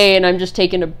all day and I'm just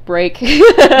taking a break.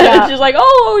 Yeah. She's like,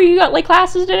 oh, you got like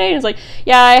classes today? And it's like,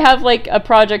 yeah, I have like a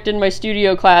project in my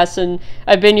studio class and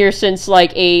I've been here since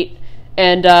like 8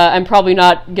 and I'm probably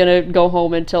not gonna go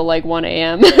home until like 1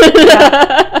 a.m.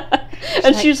 Yeah.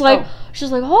 And she's like,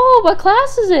 oh, what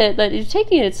class is it that you're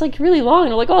taking? It's like really long.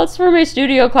 And I'm like, oh, it's for my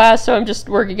studio class, so I'm just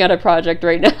working on a project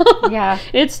right now. Yeah.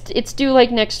 It's due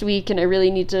like next week, and I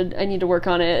really need to work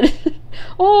on it.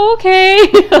 Oh, okay.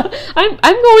 I'm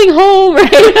going home.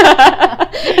 Right?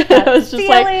 I was just See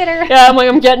like, you later. yeah,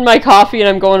 I'm getting my coffee and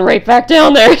I'm going right back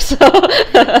down there. So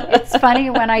It's funny,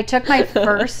 when I took my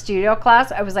first studio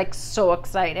class, I was like so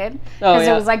excited because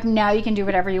it was like, now you can do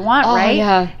whatever you want, right?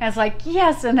 Yeah. And it's like,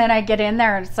 yes, and then I get in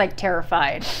there and it's like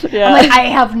terrified. Yeah. I'm like, I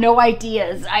have no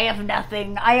ideas. I have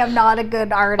nothing. I am not a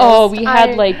good artist. Oh, we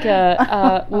had like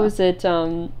what was it?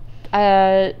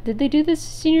 Did they do this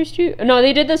senior studio? No,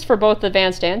 they did this for both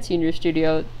advanced and senior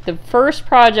studio. The first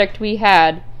project we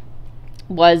had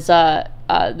was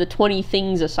the 20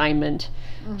 things assignment.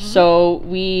 Mm-hmm. So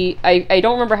I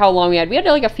don't remember how long we had. We had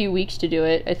like a few weeks to do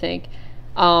it, I think.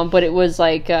 But it was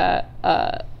like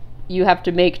you have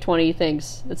to make 20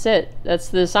 things. That's it. That's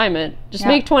the assignment. Just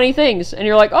make 20 things. And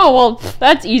you're like, oh, well,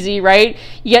 that's easy, right?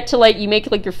 You get to like, you make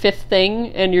like your 5th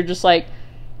thing and you're just like,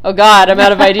 oh God, I'm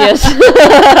out of ideas.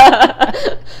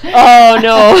 Oh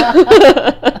no.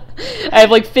 I have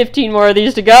like 15 more of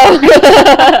these to go.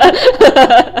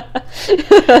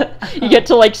 You get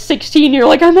to like 16, you're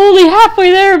like, I'm only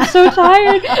halfway there, I'm so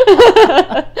tired.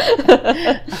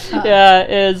 Yeah,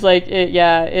 it's like,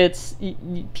 it's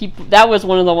people. That was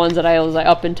one of the ones that I was like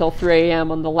up until 3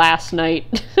 a.m. on the last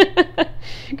night.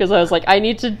 Because I was like, I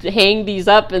need to hang these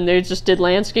up, and they just did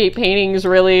landscape paintings,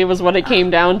 really, was what it came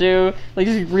down to. Like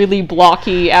these really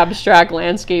blocky, abstract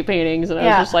landscape paintings, and I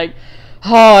was just like,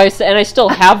 oh, and I still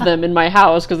have them in my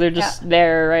house because they're just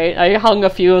there, right? I hung a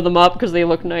few of them up because they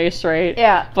look nice, right?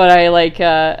 Yeah. But I like,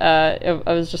 I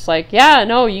was just like, yeah,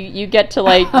 no, you get to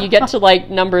like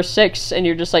number 6, and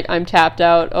you're just like, I'm tapped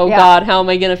out. Oh God, how am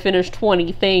I gonna finish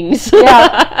 20 things?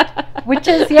 Yeah. Which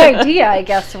is the idea, I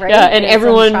guess, right? Yeah, and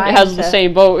everyone has the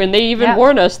same boat, and they even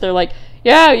warn us. They're like,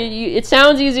 yeah, it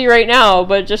sounds easy right now,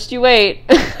 but just you wait.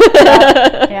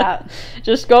 Yeah.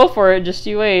 Just go for it. Just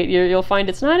you wait. You'll find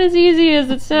it's not as easy as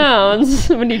it sounds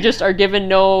when you just are given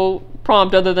no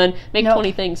prompt other than make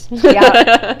 20 things.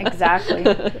 Yeah, exactly.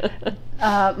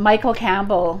 Michael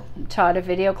Campbell taught a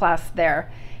video class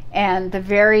there, and the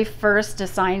very first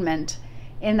assignment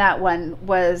in that one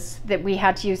was that we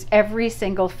had to use every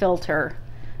single filter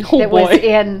was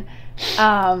in,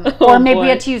 or maybe we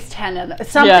had to use 10 of them.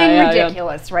 Something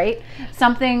ridiculous, right?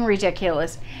 Something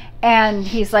ridiculous. And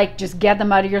he's like, just get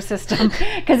them out of your system,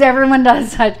 because everyone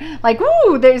does that. Like,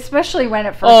 ooh, especially when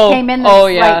it first came in,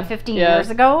 like 15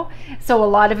 years ago. So a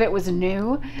lot of it was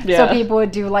new. So people would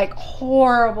do like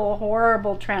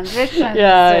horrible transitions.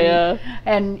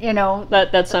 And you know,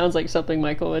 that sounds like something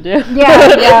Michael would do.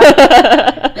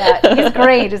 Yeah, he's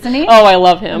great, isn't he? Oh, I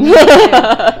love him.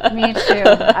 Me too.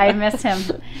 I miss him.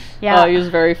 Yeah. Oh, he was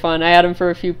very fun. I had him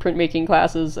for a few printmaking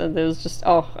classes, and it was just it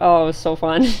was so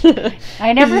fun.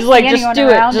 I never see like, anyone just do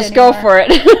around it, just anymore. go for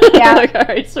it. Yeah. Like, all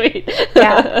right, sweet.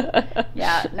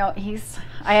 Yeah. No,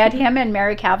 I had him and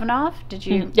Mary Kavanaugh. Did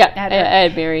you? Yeah, I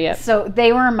had Mary. Yeah. So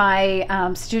they were my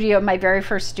my very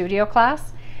first studio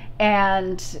class,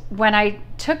 and when I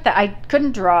took that, I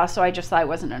couldn't draw, so I just thought I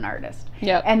wasn't an artist.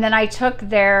 Yeah. And then I took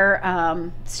their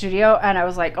studio, and I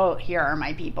was like, oh, here are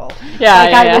my people. Yeah.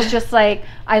 I was just like,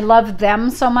 I loved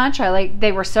them so much.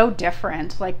 They were so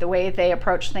different. Like the way they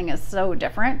approach things is so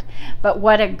different. But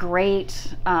what a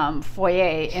great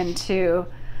foyer into.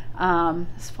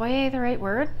 Is foyer the right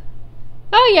word?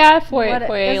 Oh yeah, foyer,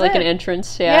 like an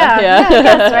entrance. Yeah,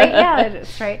 that's right. Yeah,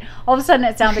 that's right. All of a sudden,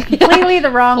 it sounded completely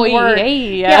the wrong word.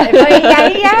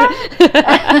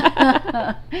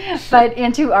 But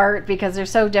into art, because they're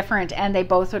so different, and they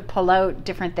both would pull out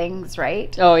different things,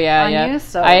 right? Oh yeah, you,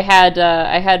 so. I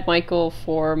had Michael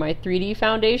for my 3D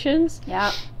foundations.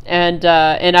 Yeah. And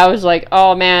I was like,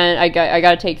 oh man, I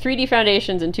got to take 3D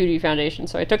foundations and 2D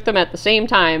foundations. So I took them at the same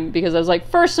time because I was like,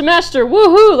 first semester,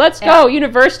 woohoo, let's go,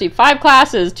 university, 5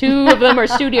 classes, 2 of them are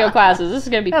studio classes. This is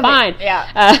gonna be fine.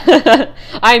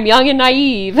 I'm young and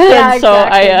naive, and so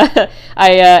exactly.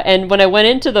 And when I went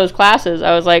into those classes,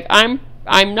 I was like, I'm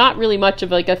not really much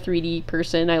of like a 3D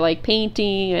person. I like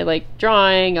painting, I like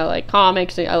drawing, I like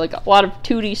comics, I like a lot of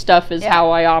 2D stuff is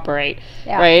how I operate,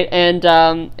 right? And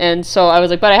so I was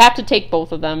like, but I have to take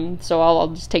both of them, so I'll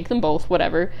just take them both,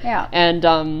 whatever. Yeah.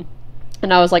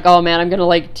 And I was like, oh man, I'm gonna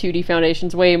like 2D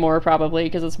foundations way more probably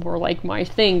because it's more like my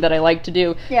thing that I like to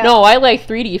do. Yeah. No, I like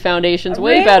 3D foundations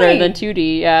way better than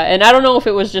 2D. Yeah, and I don't know if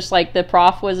it was just like the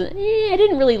prof was, I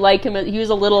didn't really like him. He was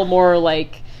a little more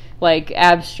like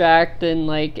abstract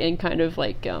and kind of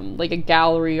like a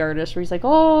gallery artist where he's like,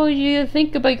 oh, you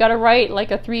gotta write like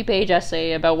a 3-page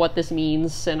essay about what this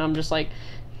means, and I'm just like,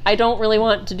 I don't really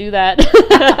want to do that.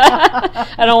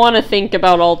 I don't want to think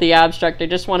about all the abstract. I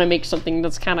just want to make something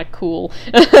that's kind of cool.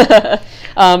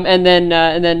 And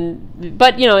then,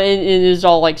 but you know, it is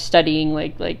all like studying,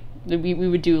 like we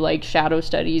would do like shadow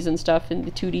studies and stuff in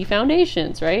the 2D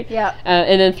foundations, right? Yeah.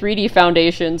 And then 3D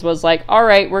foundations was like, all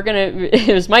right,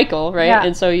 it was Michael, right? Yeah.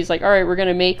 And so he's like, all right, we're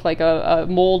gonna make like a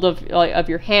mold of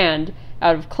your hand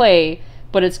out of clay,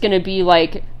 but it's gonna be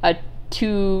like a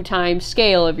 2x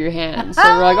scale of your hand. So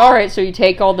we're like, all right, so you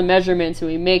take all the measurements and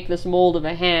we make this mold of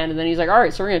a hand. And then he's like, all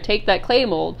right, so we're going to take that clay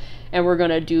mold and we're going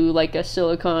to do like a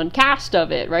silicone cast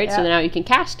of it, right? Yeah. So now you can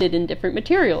cast it in different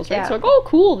materials, right? Yeah. So like, oh,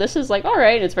 cool, this is like, all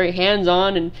right, and it's very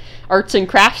hands-on and arts and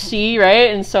craftsy,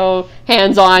 right? And so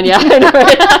hands-on,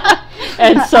 yeah.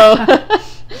 And so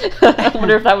I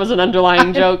wonder if that was an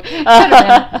underlying joke.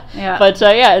 Yeah. But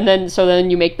yeah, and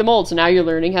then you make the mold. So now you're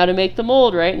learning how to make the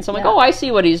mold, right? And so I'm like, oh, I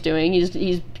see what he's doing.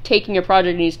 He's taking a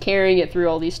project and he's carrying it through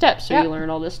all these steps. So you learn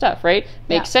all this stuff, right?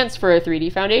 Makes sense for a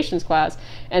 3D foundations class.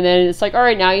 And then it's like, all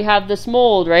right, now you have this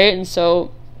mold, right? And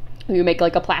so you make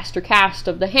like a plaster cast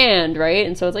of the hand, right?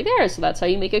 And so it's like there. So that's how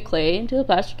you make a clay into a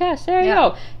plaster cast. There you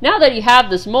go. Now that you have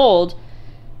this mold,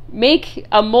 make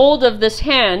a mold of this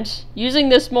hand using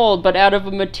this mold, but out of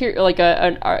a material, like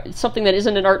something that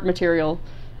isn't an art material.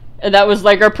 And that was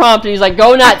like our prompt, and he's like,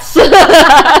 go nuts.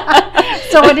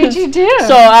 So what did you do?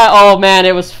 So oh man,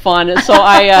 it was fun. So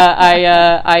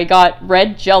I got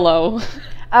red Jell-O.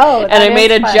 Oh, and I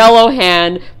made a Jell-O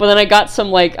hand, but then I got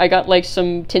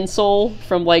some tinsel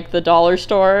from like the dollar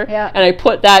store, and I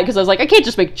put that because I was like, I can't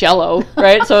just make Jell-O,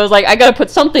 right? So I was like, I gotta put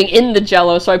something in the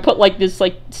Jell-O, so I put like this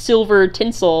like silver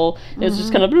tinsel. It's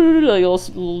just kind of like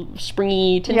little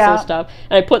springy tinsel stuff,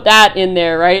 and I put that in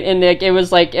there, right? And like, it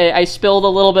was like I spilled a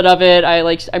little bit of it.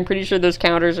 I'm pretty sure those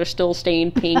counters are still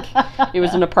stained pink. It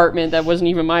was an apartment that wasn't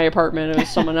even my apartment; it was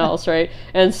someone else, right?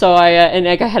 And so I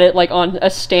had it like on a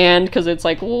stand because it's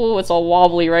like, ooh, it's all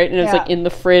wobbly, right? And it's like in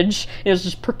the fridge. It was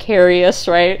just precarious,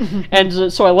 right?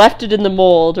 And so I left it in the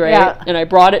mold, right? And I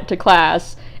brought it to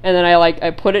class, and then I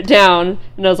put it down,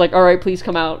 and I was like, all right, please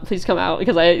come out,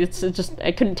 because I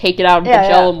couldn't take it out of the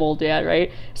Jell-O mold yet,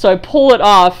 right? So I pull it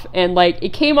off, and like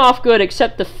it came off good,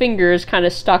 except the fingers kind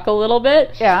of stuck a little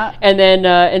bit. Yeah. And then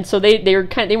and so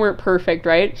they weren't perfect,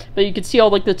 right? But you could see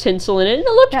all like the tinsel in it, and it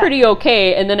looked pretty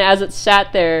okay. And then as it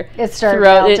sat there, it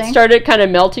started kind of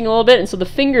melting a little bit, and so the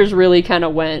fingers really kind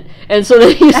of went, and so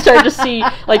then you start to see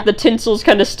like the tinsels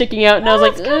kind of sticking out, and I was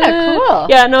like, kind of cool.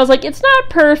 Yeah, and I was like, it's not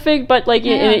perfect, but like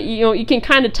you can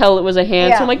kind of tell it was a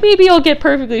hand. So I'm like, maybe I'll get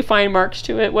perfectly fine marks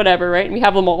to it, whatever, right? And we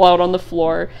have them all out on the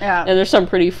floor, and there's some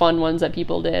pretty fun ones that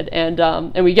people did,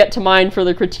 and we get to mine for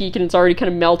the critique, and it's already kind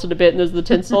of melted a bit, and there's the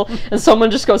tinsel, and someone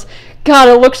just goes, God,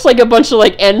 it looks like a bunch of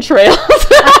like entrails.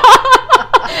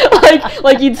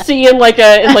 like you'd see in like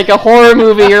a horror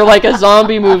movie or like a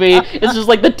zombie movie. It's just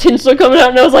like the tinsel coming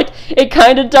out, and I was like, it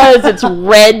kind of does. It's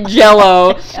red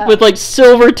Jell-O with like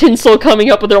silver tinsel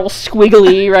coming up, but they're all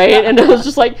squiggly, right? And I was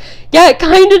just like, yeah, it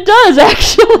kind of does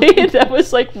actually. That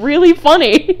was like really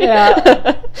funny.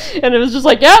 Yeah. And it was just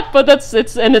like, yeah, but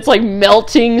it's like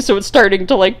melting, so it's starting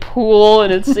to like pool,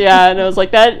 and and I was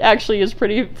like, that actually is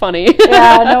pretty funny.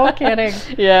 Yeah, no kidding.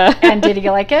 Yeah. And did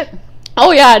you like it?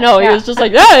 Oh yeah, no, he was just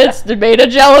like, yeah, it's made of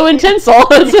Jell-O and tinsel.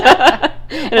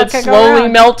 And it's slowly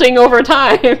melting over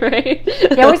time, right?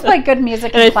 They always play good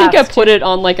music and I think I put it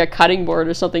on like a cutting board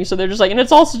or something, so they're just like, and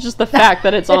it's also just the fact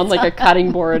that it's on like a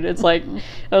cutting board. It's like,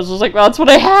 I was just like, well, that's what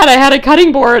I had a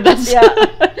cutting board. That's yeah.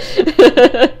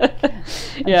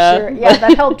 Sure. Yeah,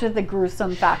 that helped with the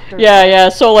gruesome factor. Yeah,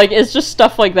 so like, it's just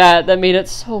stuff like that made it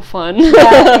so fun.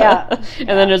 And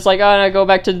then it's like, oh, and I go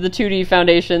back to the 2D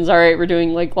foundations. All right, we're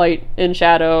doing like light and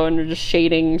shadow, and we're just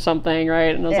shading something,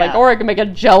 right? And I was like, or I can make a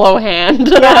Jell-O hand. Which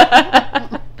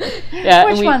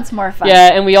one's more fun?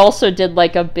 Yeah, and we also did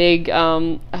like a big,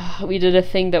 we did a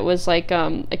thing that was like,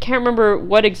 I can't remember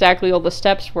what exactly all the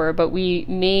steps were, but we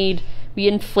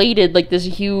inflated like this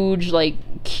huge like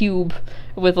cube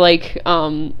with like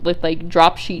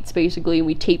drop sheets basically, and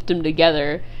we taped them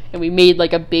together, and we made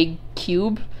like a big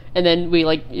cube. And then we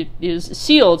it is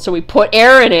sealed, so we put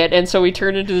air in it, and so we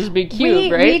turned into this big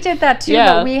cube, right? We did that too,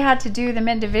 but we had to do them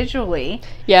individually.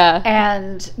 Yeah.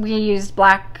 And we used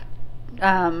black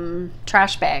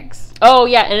trash bags. Oh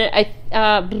yeah,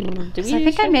 and did we? I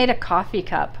think I made a coffee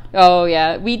cup. Oh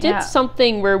yeah, we did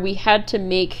something where we had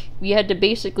to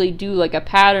basically do like a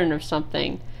pattern of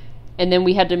something, and then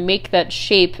we had to make that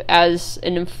shape as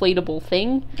an inflatable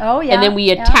thing. Oh yeah. And then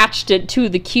we attached it to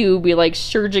the cube. We like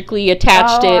surgically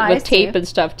attached it with tape and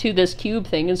stuff to this cube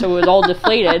thing, and so it was all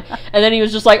deflated. And then he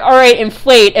was just like, "All right,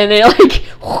 inflate," and it like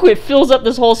it fills up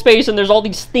this whole space, and there's all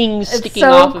these things sticking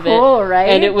off of it. Right?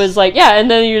 And it was like, yeah. And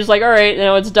then he was like, "All right,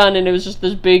 now it's done," and it was just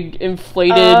this big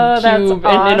inflated cube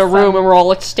in a room, and we're all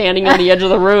like standing on the edge of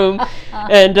the room,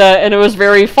 and it was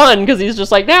very fun because he's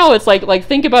just like, now it's like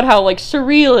think about how like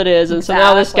surreal it is. And so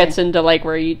now this gets into like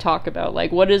where you talk about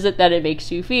like what is it that it makes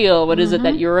you feel, what is it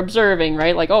that you're observing,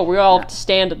 right? Like, oh, we all have to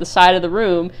stand at the side of the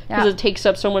room because it takes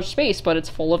up so much space, but it's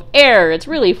full of air, it's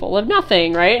really full of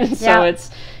nothing, right? And so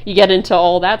it's you get into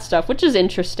all that stuff, which is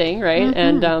interesting, right?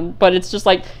 And but it's just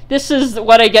like, this is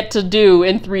what I get to do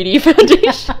in 3D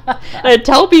Foundation. And I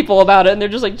tell people about it, and they're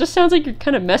just like, just sounds like you're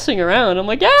kind of messing around. I'm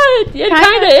like, yeah, it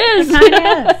kind of is. It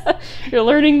kinda is. You're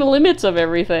learning the limits of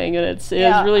everything, and it's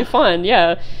really fun,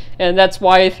 And that's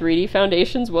why 3D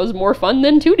Foundations was more fun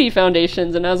than 2D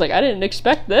Foundations. And I was like, I didn't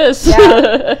expect this.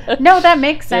 No, that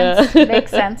makes sense.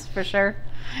 Makes sense for sure.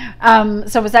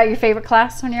 So was that your favorite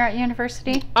class when you're at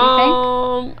university, do you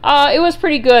think? It was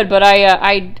pretty good, but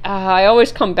I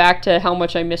always come back to how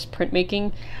much I miss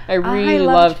printmaking. I really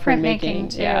loved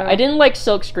printmaking. Yeah, I didn't like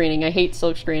silk screening. I hate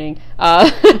silk screening.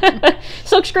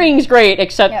 Silk screening's great,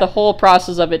 except the whole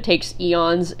process of it takes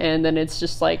eons, and then it's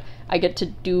just like, I get to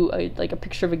do a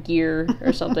picture of a gear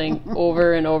or something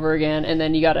over and over again, and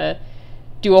then you gotta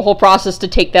do a whole process to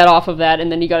take that off of that,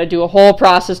 and then you gotta do a whole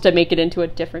process to make it into a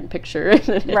different picture.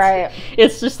 Right.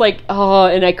 It's just like, oh,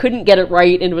 and I couldn't get it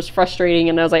right, and it was frustrating,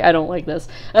 and I was like, I don't like this.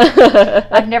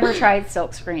 I've never tried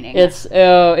silk screening. It's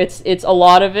a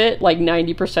lot of it, like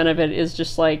 90% of it is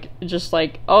just like,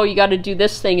 oh, you gotta do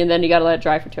this thing, and then you gotta let it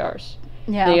dry for 2 hours.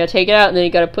 Yeah. Then you gotta take it out, and then you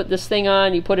gotta put this thing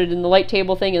on, you put it in the light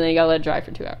table thing, and then you gotta let it dry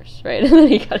for 2 hours, right? And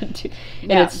then you gotta do,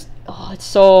 and it's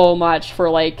so much for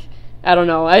like, I don't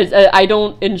know. I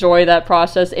don't enjoy that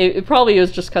process. It probably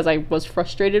was just because I was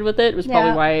frustrated with it. It was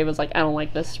probably why I was like, I don't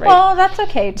like this, right? Well, that's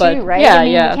okay too, right? Yeah, I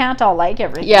mean, you can't all like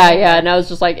everything. Yeah. And I was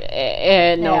just like,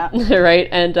 no, right?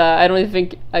 And I don't even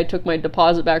think I took my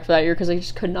deposit back for that year because I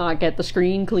just could not get the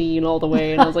screen clean all the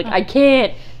way. And I was like, I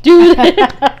can't do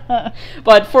that.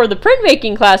 But for the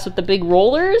printmaking class with the big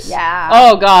rollers,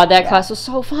 oh god, that class was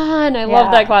so fun. I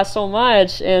loved that class so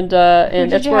much. And who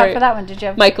did you have for that one? Did you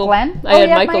have Michael? Glenn? I had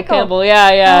Michael Campbell.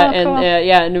 Yeah, cool.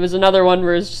 And it was another one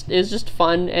where it's just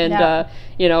fun, and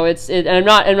you know, and I'm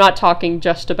not talking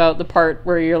just about the part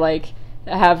where you're like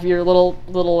have your little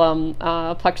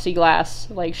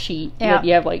plexiglass like sheet that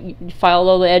you have, like you file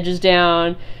all the edges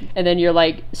down, and then you're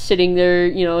like sitting there,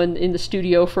 you know, in the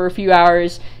studio for a few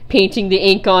hours painting the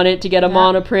ink on it to get a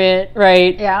monoprint,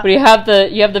 right? But you have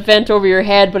the vent over your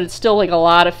head, but it's still like a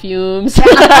lot of fumes.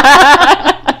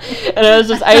 And it was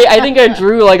just, I think I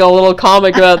drew like a little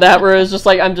comic about that where it was just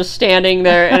like, I'm just standing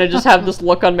there and I just have this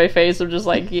look on my face of just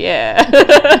like, yeah.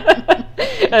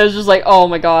 And I was just like, oh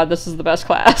my god, this is the best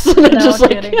class. And I'm just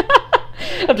like,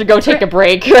 I have to go take a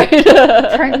break, right?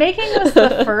 Printmaking was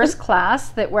the first class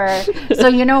that where, so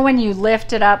you know when you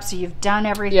lift it up, so you've done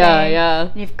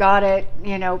everything. You've got it,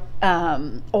 you know,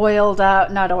 oiled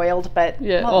up, not oiled, but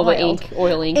all the ink,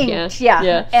 oil ink.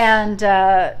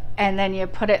 And then you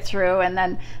put it through, and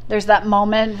then there's that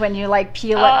moment when you like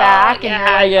peel it back,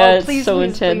 and you're like, oh, please, so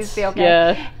please, please be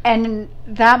okay. And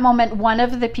that moment, one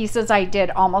of the pieces I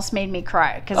did almost made me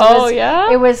cry because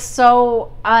it was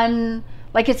so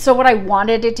like it's so what I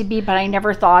wanted it to be, but I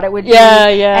never thought it would be.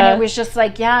 And it was just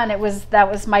like, and that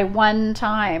was my one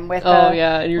time with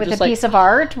a piece of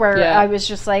art where I was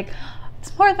just like,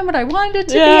 it's more than what I wanted it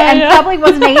to be, and probably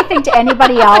wasn't anything to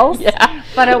anybody else,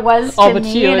 but it was to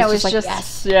me, and it was just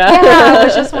yes. It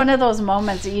was just one of those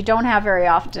moments that you don't have very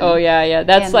often.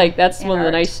 That's one of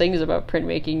the nice things about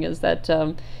printmaking is that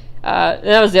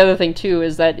that was the other thing too,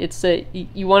 is that it's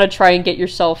you want to try and get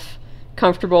yourself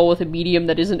comfortable with a medium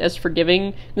that isn't as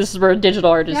forgiving. This is where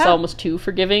digital art is almost too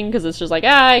forgiving, because it's just like,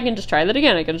 I can just try that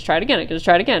again, I can just try it again, I can just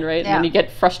try it again, right? And then you get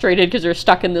frustrated because you're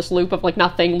stuck in this loop of like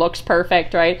nothing looks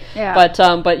perfect, right?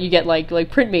 But you get like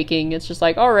printmaking, it's just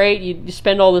like, all right, you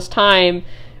spend all this time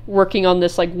working on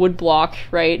this like wood block,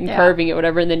 right, and carving it,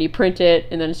 whatever, and then you print it,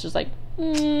 and then it's just like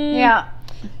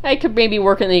I could maybe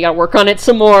work, and then you gotta work on it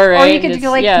some more, right? Or you could do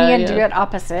like me and do it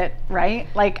opposite, right?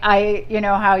 Like you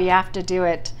know how you have to do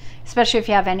it especially if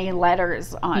you have any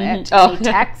letters on it.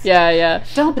 Text. Yeah.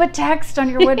 Don't put text on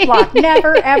your wood block.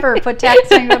 Never ever put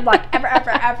text on your wood block.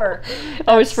 Ever.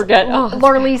 Always forget.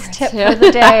 Lorley's tip for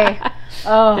the day.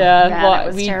 Oh, yeah, man,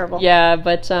 it was terrible. Yeah,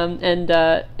 but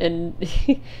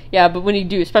yeah, but when you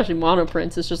do, especially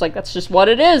monoprints, it's just like that's just what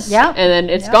it is. Yeah, and then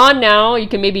it's gone now. You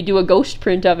can maybe do a ghost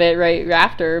print of it right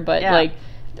after, but like,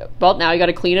 well, now you got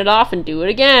to clean it off and do it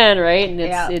again, right? And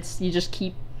it's you just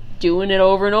keep doing it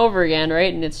over and over again,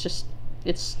 right? And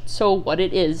it's so what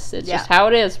it is. It's just how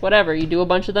it is. Whatever, you do a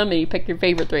bunch of them and you pick your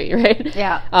favorite 3, right?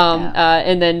 Yeah.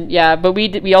 And then but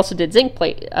we also did zinc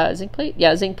plate. Zinc plate.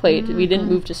 Mm-hmm. We didn't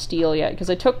move to steel yet because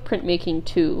I took printmaking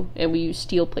 2 and we used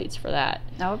steel plates for that.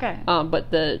 Okay.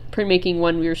 But the printmaking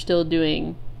one we were still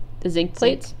doing the zinc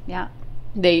plates. Yeah.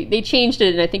 They changed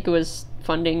it and I think it was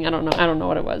funding. I don't know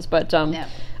what it was, but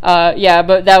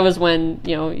but that was when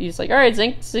he's like, all right,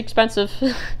 zinc's expensive.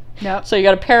 Yep. So you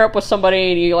got to pair up with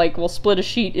somebody, and you will split a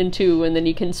sheet in 2, and then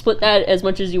you can split that as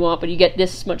much as you want, but you get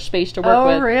this much space to work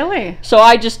with. Oh, really? So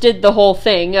I just did the whole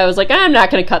thing. I was like, I'm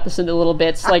not going to cut this into little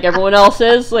bits like everyone else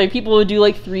is. Like people would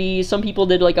do 3. Some people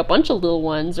did a bunch of little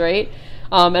ones, right?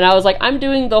 And I was like, I'm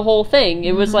doing the whole thing.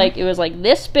 It was like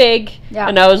this big,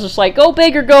 and I was just like, go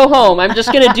big or go home. I'm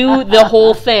just gonna do the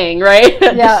whole thing, right,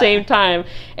 at the same time.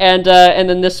 And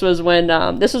then this was when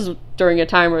this was during a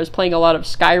time where I was playing a lot of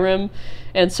Skyrim.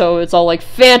 And so it's all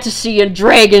fantasy and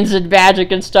dragons and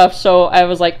magic and stuff. So I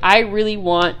was like, I really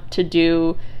want to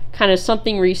do kind of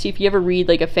something where you see, if you ever read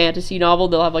a fantasy novel,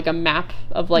 they'll have a map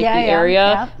of the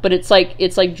area, but it's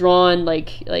drawn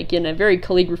in a very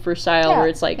calligrapher style where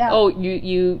it's oh,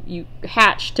 you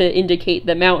hatch to indicate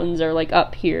the mountains are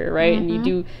up here, right? And you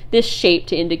do this shape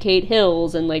to indicate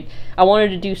hills, and I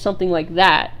wanted to do something like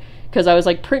that because I was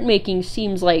printmaking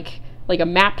seems like a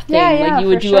map thing. You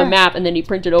would do a map and then you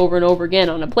print it over and over again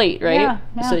on a plate, right?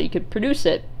 So that you could produce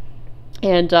it.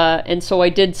 And so I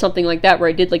did something like that where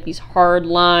I did these hard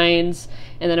lines,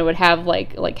 and then I would have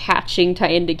hatching to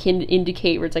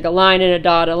indicate where it's a line and a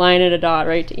dot,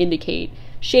 right, to indicate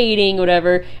shading,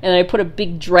 whatever. And then I put a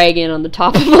big dragon on the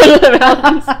top of one of the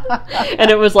mountains, and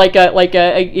it was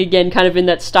again kind of in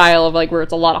that style of where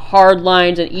it's a lot of hard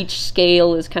lines and each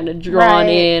scale is kind of drawn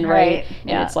in, right?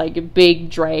 And it's a big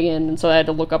dragon, and so I had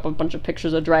to look up a bunch of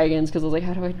pictures of dragons because I was like,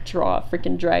 how do I draw a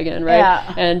freaking dragon,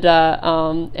 right? And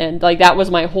that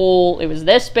was my whole. It was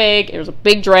this big. It was a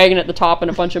big dragon at the top and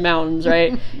a bunch of mountains,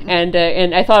 right? and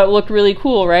I thought it looked really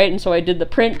cool, right? And so I did the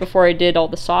print before I did all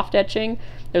the soft etching.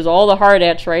 There's all the hard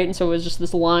etch, right? And so it was just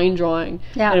this line drawing.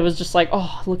 Yeah. And it was just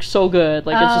oh, it looks so good.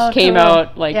 It just came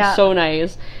out so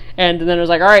nice. And then it was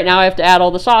all right, now I have to add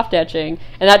all the soft etching.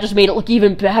 And that just made it look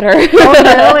even better. Oh,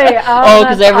 really?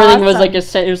 Because everything was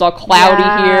it was all cloudy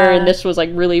here. And this was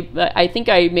really, I think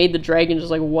I made the dragon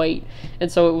just white.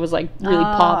 And so it was really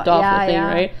popped off the thing,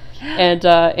 right? And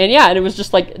it was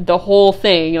just the whole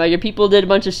thing. If people did a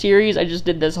bunch of series, I just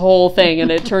did this whole thing,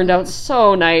 and it turned out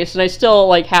so nice. And I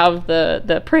still have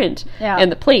the print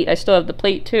and the plate. I still have the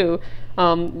plate too,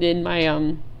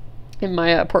 in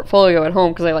my portfolio at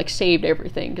home because I saved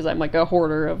everything because I'm a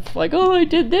hoarder of oh, I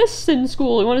did this in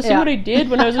school. You want to see what I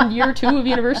did when I was in year 2 of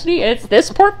university? It's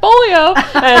this portfolio.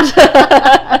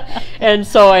 And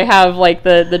so I have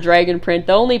the dragon print.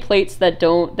 The only plates that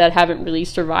haven't really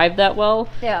survived that well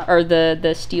are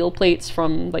the steel plates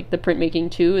from the printmaking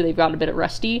 2. They've got a bit of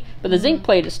rusty, but the zinc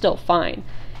plate is still fine.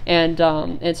 And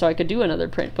so I could do another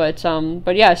print, but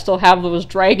I still have those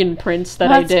dragon prints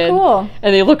that I did. That's cool.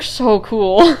 And they look so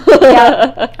cool.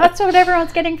 That's what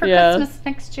everyone's getting for Christmas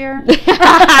next year.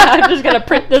 I'm just gonna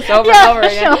print this over and over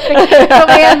again. It'll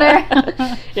be in there.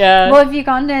 Well, have you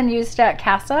gone and used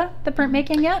CASA, the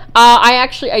printmaking yet?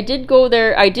 I did go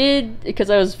there. I did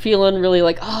because I was feeling really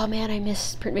oh man, I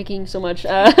miss printmaking so much.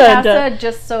 CASA,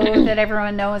 just so that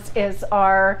everyone knows, is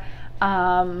our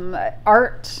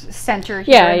art center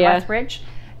here in Lethbridge.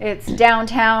 It's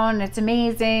downtown. It's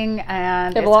amazing,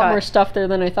 and they have a lot more stuff there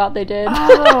than I thought they did.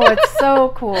 Oh, it's so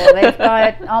cool! They've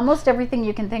got almost everything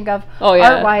you can think of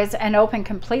art-wise, and open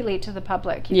completely to the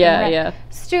public. You can rent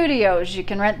studios. You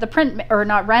can rent the print, or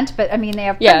not rent, but I mean they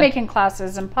have printmaking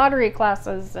classes and pottery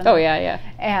classes. And,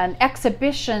 and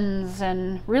exhibitions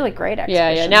and really great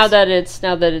exhibitions. Now that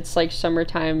it's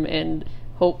summertime and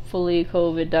hopefully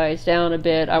COVID dies down a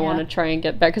bit, I want to try and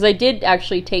get back because I did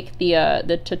actually take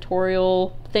the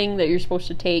tutorial thing that you're supposed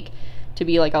to take to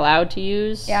be allowed to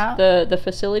use the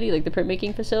facility, the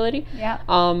printmaking facility.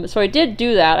 So I did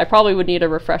do that. I probably would need a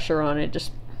refresher on it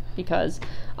just because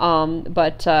The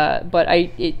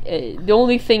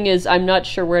only thing is I'm not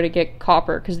sure where to get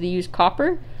copper, because they use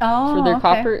copper for their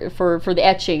copper for the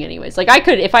etching anyways. Like I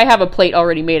could, if I have a plate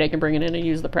already made, I can bring it in and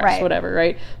use the press, whatever,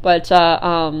 right? But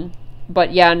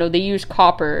yeah, no, they use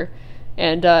copper.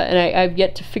 And I've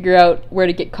yet to figure out where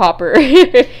to get copper,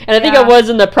 and I think I was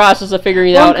in the process of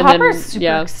figuring it out. And copper's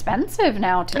super expensive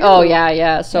now too. Oh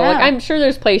yeah. So like, I'm sure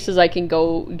there's places I can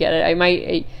go get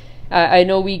it. I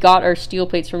know we got our steel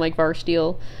plates from like VAR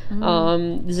Steel.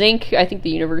 Zinc, I think the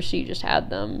university just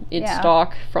had them in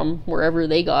stock from wherever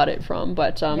they got it from.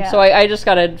 But so I just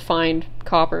gotta find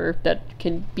copper that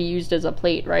can be used as a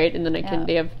plate, right? And then I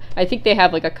think they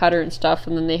have like a cutter and stuff,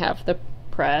 and then they have the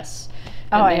press.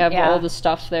 And they have all the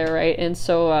stuff there, right? And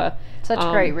so such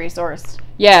a great resource.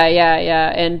 Yeah.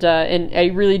 And I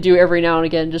really do every now and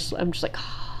again. I'm just like,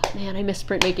 oh, man, I miss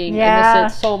printmaking. I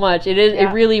miss it so much.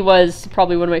 It really was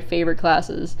probably one of my favorite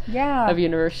classes of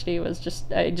university. Was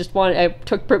I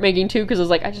took printmaking too, because I was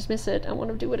like, I just miss it. I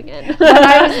want to do it again. When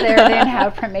I was there, they didn't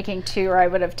have printmaking too, or I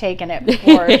would have taken it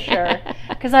for sure.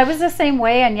 Because I was the same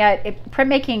way, and yet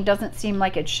printmaking doesn't seem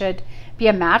like it should be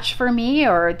a match for me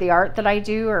or the art that I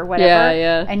do or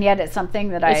whatever. And yet it's something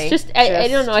that I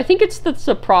don't know. I think it's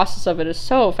the process of it is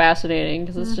so fascinating,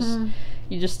 because it's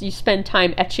just you spend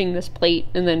time etching this plate,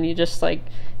 and then you just like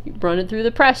you run it through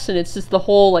the press, and it's just the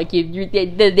whole like they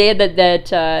had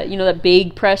that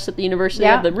big press at the university,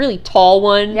 the really tall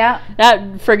one. That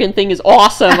friggin' thing is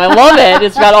awesome. I love it.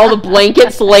 It's got all the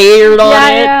blankets layered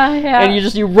on it, and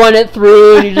you run it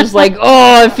through, and you're just like,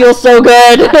 oh, it feels so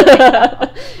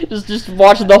good. just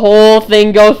watching the whole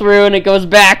thing go through, and it goes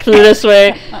back through this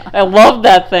way. I love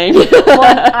that thing.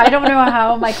 Well, I don't know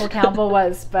how Michael Campbell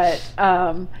was, but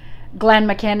Glenn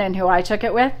McKinnon, who I took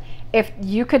it with, if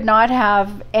you could not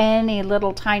have any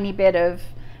little tiny bit of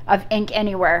ink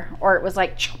anywhere, or it was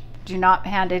like, do not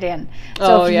hand it in.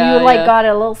 So if you got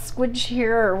a little squidge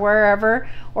here or wherever,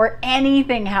 or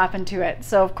anything happened to it.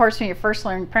 So of course when you first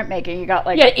learned printmaking, you got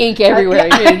like ink everywhere.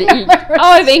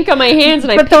 I have ink on my hands,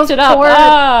 and I picked it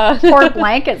up. Poor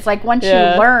blankets. Like once you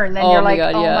learn, then you're like,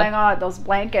 oh my god, those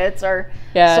blankets are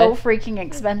so freaking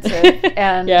expensive.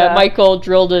 And Michael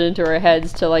drilled it into our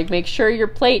heads to like make sure your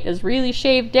plate is really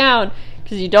shaved down.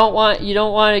 Because you don't want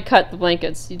to cut the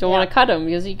blankets. You don't want to cut them,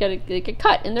 because they get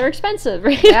cut and they're expensive,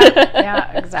 right?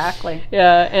 Exactly.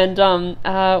 And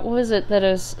what was it that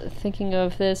I was thinking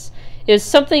of? This is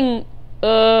something. We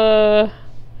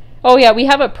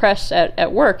have a press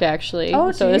at work actually.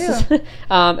 Oh, so this is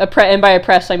and by a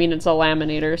press I mean it's a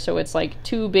laminator. So it's like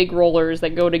two big rollers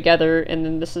that go together, and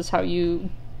then this is how you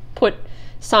put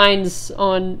signs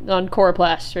on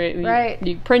Coroplast, right? Right.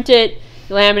 You print it.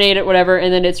 Laminate it, whatever,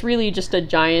 and then it's really just a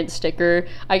giant sticker.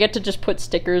 I get to just put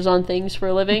stickers on things for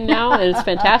a living now, and it's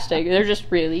fantastic. They're just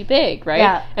really big,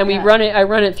 right? And I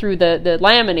run it through the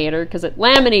laminator, because it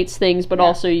laminates things, but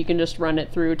also you can just run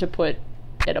it through to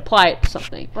apply it to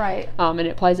something, right? And it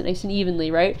applies it nice and evenly,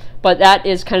 right? But that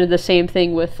is kind of the same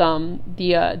thing with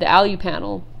the alu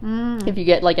panel. If you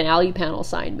get like an alu panel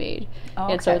sign made,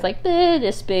 and so it's like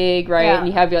this big, right? And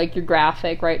you have like your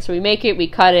graphic, right? So we make it, we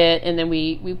cut it, and then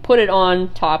we put it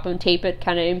on top and tape it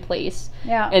kind of in place,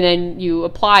 and then you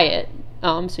apply it.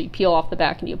 So you peel off the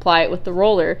back and you apply it with the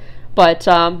roller. But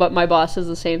my boss says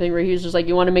the same thing, where he's just like,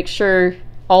 you want to make sure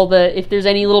if there's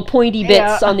any little pointy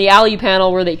bits on the alu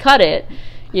panel where they cut it.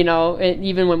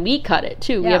 Even when we cut it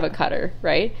too, we have a cutter,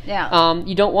 right?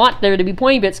 You don't want there to be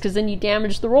pointy bits, because then you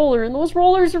damage the roller, and those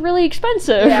rollers are really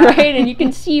expensive, right? And you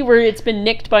can see where it's been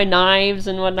nicked by knives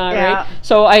and whatnot, right?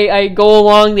 So I go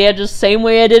along the edges, same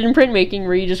way I did in printmaking,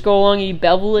 where you just go along and you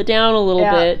bevel it down a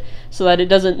little bit, so that it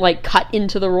doesn't like cut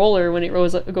into the roller when it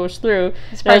goes through.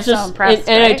 I was just so impressed,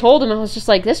 and I told him, I was just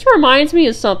like, this reminds me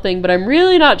of something, but I'm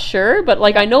really not sure. But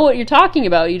like I know what you're talking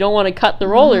about. You don't want to cut the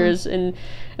rollers, and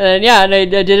I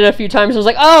did it a few times. I was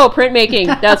like, oh,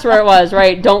 printmaking, that's where it was,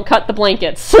 right? Don't cut the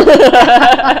blankets. Those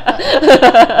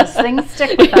things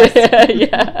stick with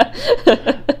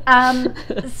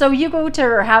us. So you go to,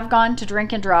 or have gone to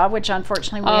Drink and Draw, which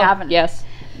unfortunately we haven't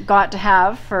got to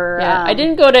have for... I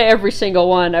didn't go to every single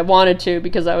one. I wanted to,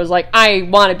 because I was like, I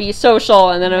want to be social,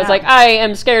 and then I was like, I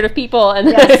am scared of people, and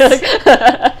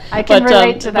then I can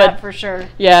relate to that for sure.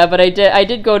 Yeah, but I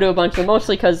did go to a bunch of them,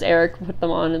 mostly because Eric put them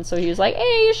on, and so he was like,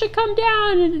 hey, you should come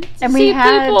down and see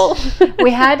people. We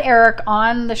had Eric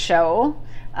on the show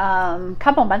a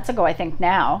couple months ago, I think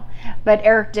now, but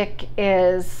Eric Dick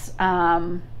is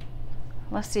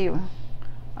let's see,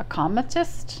 a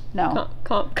cometist? No.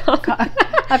 He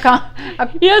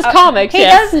does comics, he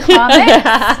yes. does comics.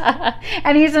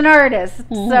 And he's an artist.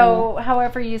 So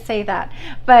however you say that.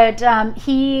 But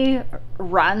he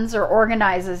runs or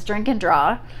organizes Drink and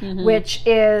Draw, which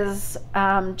is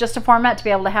just a format to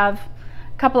be able to have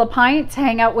a couple of pints,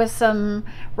 hang out with some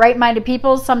right-minded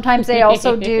people. Sometimes they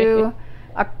also do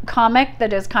a comic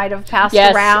that is kind of passed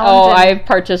around. Oh, I've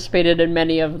participated in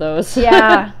many of those.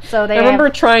 Yeah. So they I remember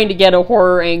trying to get a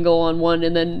horror angle on one,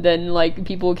 and then like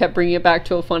people kept bringing it back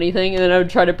to a funny thing, and then I would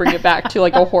try to bring it back to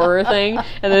like a horror thing,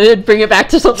 and then they'd bring it back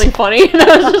to something funny, and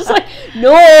I was just like,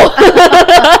 no.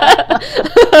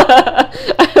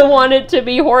 I want it to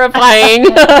be horrifying.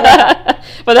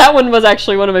 But that one was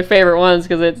actually one of my favorite ones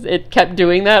because it kept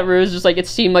doing that where it was just like it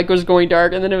seemed like it was going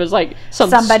dark, and then it was like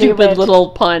somebody stupid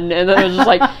little pun, and then it was just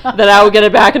like then I would get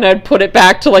it back and I'd put it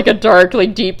back to like a dark,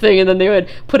 like deep thing, and then they would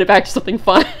put it back to something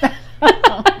fun.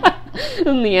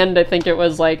 In the end, I think it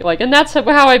was like, and that's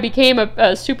how I became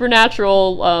a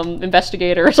supernatural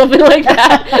investigator or something like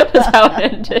that. Was how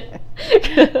it ended.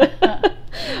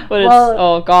 But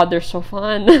oh god, they're so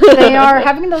fun. They are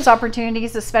having those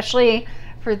opportunities, especially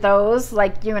for those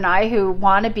like you and I who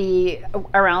want to be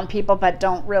around people but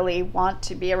don't really want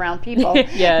to be around people. Those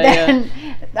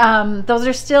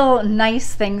are still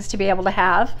nice things to be able to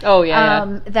have. Oh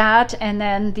yeah. That, and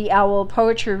then the owl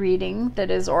poetry reading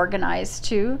that is organized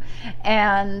too,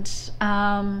 and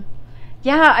I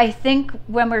think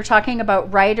when we're talking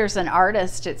about writers and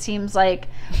artists, it seems like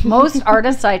most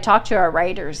artists I talk to are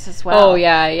writers as well. Oh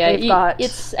yeah.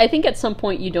 I think at some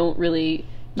point you don't really.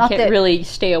 You can't really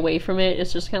stay away from it.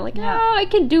 It's just kind of like, I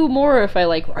can do more if I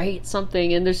like write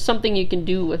something. And there's something you can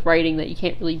do with writing that you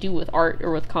can't really do with art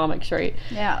or with comics, right?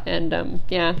 Yeah. And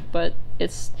but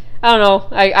it's, I don't know.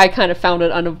 I kind of found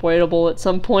it unavoidable at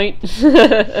some point.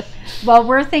 Well,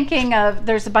 we're thinking of,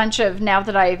 there's a bunch of, now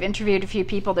that I've interviewed a few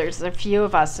people, there's a few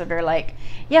of us that are like,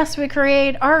 yes, we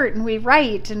create art and we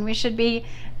write and we should be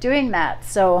doing that.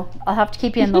 So I'll have to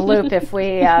keep you in the loop if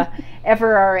we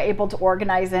ever are able to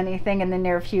organize anything in the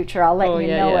near future. I'll let you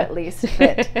know at least.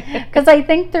 Because I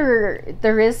think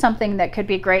there is something that could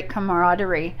be great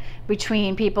camaraderie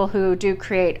between people who do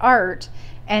create art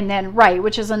and then write,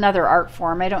 which is another art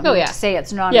form. I don't mean to say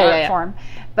it's not an art form,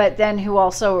 but then who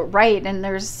also write. And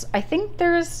I think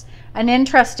there's an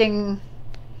interesting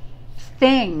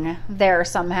thing there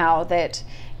somehow that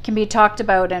can be talked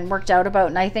about and worked out about,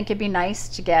 and I think it'd be nice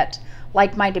to get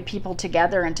like-minded people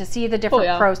together and to see the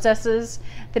different processes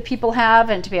that people have,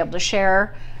 and to be able to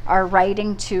share our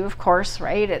writing too, of course,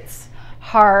 right? It's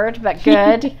hard but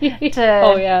good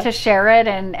to share it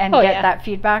and get that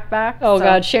feedback back.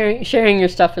 God, sharing your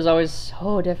stuff is always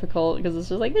so difficult because it's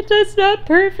just like, it's not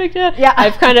perfect.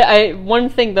 One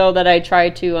thing though that I try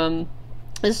to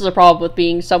this is a problem with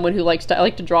being someone who likes to, I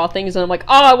like to draw things, and I'm like,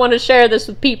 I want to share this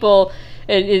with people,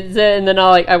 and then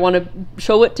I want to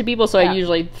show it to people, so I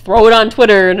usually throw it on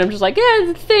Twitter, and I'm just like,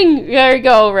 it's a thing, there you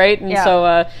go, right? And so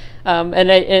and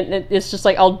it's just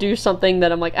like I'll do something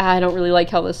that I'm like, I don't really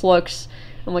like how this looks.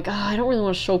 I'm like, I don't really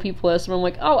want to show people this, and I'm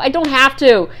like, I don't have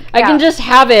to. I can just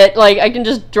have it. Like, I can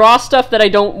just draw stuff that I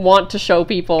don't want to show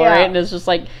people, right? And it's just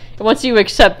like, once you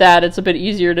accept that, it's a bit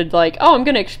easier to like, I'm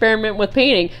going to experiment with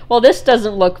painting. Well, this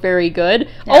doesn't look very good.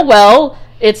 Oh, well,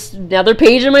 it's another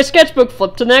page in my sketchbook.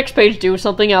 Flip to the next page, do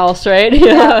something else, right?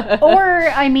 Or,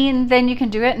 I mean, then you can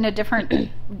do it in a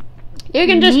different you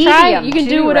can just try. You can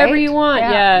do whatever you want.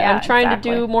 Yeah, I'm trying to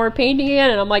do more painting again,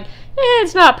 and I'm like,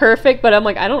 it's not perfect, but I'm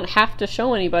like, I don't have to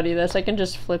show anybody this. I can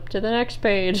just flip to the next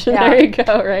page. There you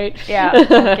go, right? Yeah,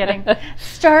 no kidding.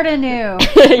 Start anew.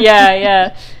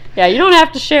 Yeah, you don't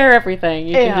have to share everything.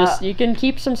 You can you can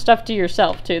keep some stuff to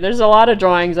yourself too. There's a lot of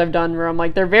drawings I've done where I'm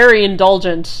like, they're very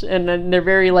indulgent, and then they're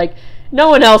very like, no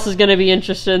one else is going to be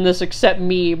interested in this except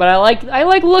me, but I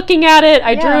like looking at it.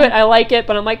 I drew it, I like it,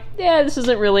 but I'm like, this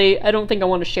isn't really, I don't think I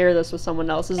want to share this with someone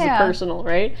else. This is personal,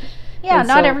 right? Yeah, and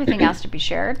not everything has to be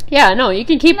shared. Yeah, no, you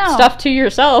can keep stuff to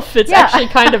yourself. It's actually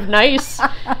kind of nice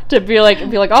to be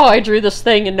like, I drew this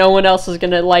thing and no one else is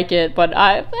going to like it, but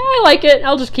I like it.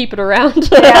 I'll just keep it around.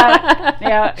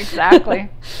 Yeah, exactly.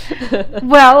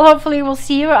 Well, hopefully we'll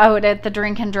see you out at the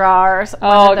Drink and Draw.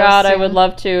 Oh God, I would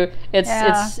love to.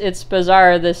 It's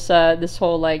bizarre, this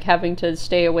whole like having to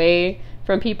stay away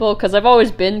from people, because I've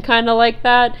always been kind of like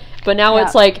that, but now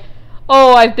it's like,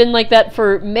 I've been like that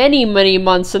for many, many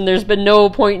months, and there's been no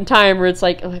point in time where it's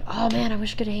like, oh man, I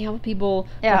wish I could hang out with people.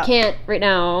 I can't right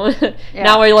now.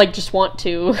 Now I like just want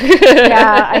to.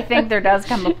 I think there does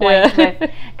come a point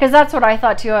because that's what I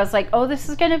thought too. I was like, this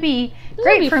is going to be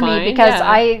great for me because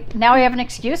I have an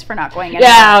excuse for not going anywhere.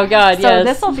 Yeah, oh God, so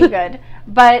this will be good.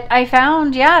 But I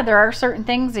found, there are certain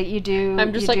things that you do.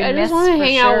 I'm just you like, do I just miss want to for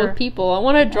hang sure. out with people. I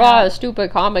want to draw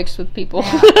stupid comics with people.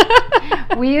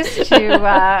 We used to,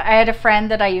 I had a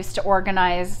friend that I used to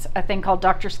organize a thing called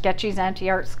Dr. Sketchy's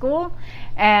Anti-Art School.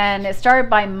 And it started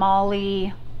by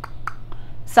Molly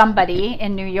somebody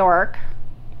in New York.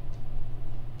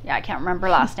 Yeah, I can't remember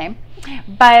her last name.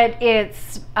 But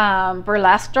it's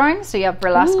burlesque drawings. So you have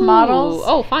burlesque models.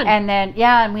 Oh, fun. And then,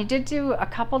 and we did do a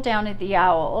couple down at the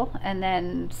Owl and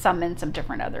then some in some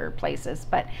different other places.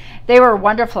 But they were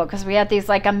wonderful because we had these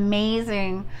like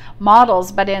amazing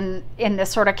models, but in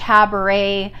this sort of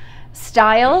cabaret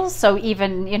style. So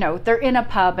even, they're in a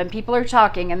pub and people are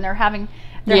talking and they're having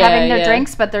their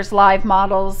drinks, but there's live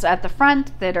models at the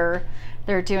front that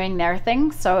they're doing their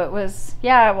thing. So it was,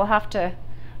 we'll have to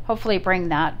hopefully bring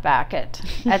that back at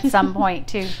some point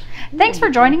too. Thanks for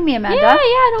joining me, Amanda. No,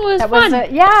 it was fun.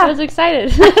 I was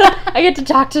excited. I get to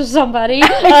talk to somebody.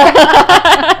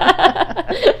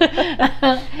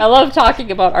 I love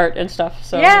talking about art and stuff,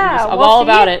 so I'm all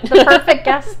about it. The perfect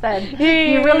guest then.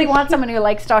 You really want someone who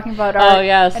likes talking about art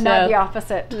and not the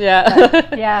opposite.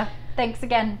 Yeah. Thanks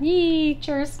again. Yee.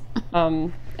 Cheers.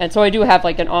 And so I do have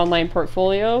like an online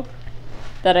portfolio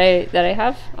that I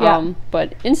have.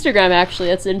 But Instagram, actually,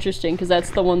 that's interesting because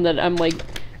that's the one that I'm like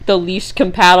the least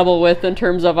compatible with in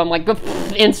terms of I'm like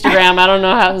Instagram. I don't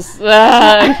know how.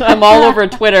 I'm all over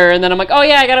Twitter, and then I'm like, oh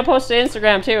yeah, I gotta post to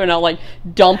Instagram too, and I'll like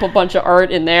dump a bunch of art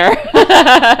in there.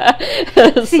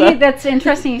 See, that's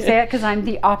interesting you say it because I'm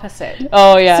the opposite.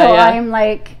 Oh yeah. So I'm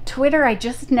like Twitter. I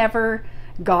just never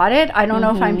got it. I don't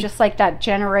know if I'm just like that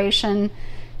generation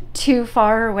too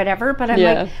far or whatever, but I'm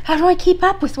like, how do I keep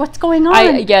up with what's going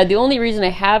on? The only reason I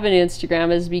have an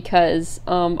Instagram is because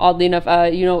oddly enough,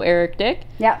 Eric Dick.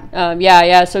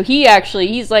 So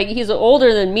he's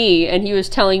older than me, and he was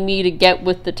telling me to get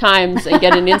with the times and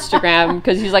get an Instagram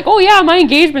because he's like, oh yeah, my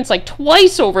engagement's like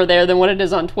twice over there than what it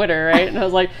is on Twitter, right? And I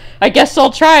was like, I guess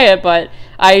I'll try it, but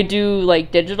I do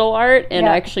like digital art, and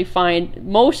I actually find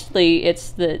mostly it's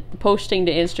the posting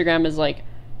to Instagram is like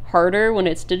harder when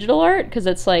it's digital art because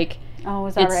it's like, oh,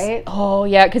 is that right? Oh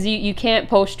yeah, because you can't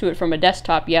post to it from a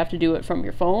desktop. You have to do it from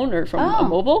your phone or from a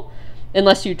mobile,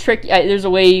 unless you trick. There's a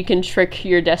way you can trick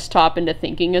your desktop into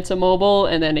thinking it's a mobile,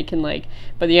 and then it can like,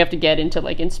 but you have to get into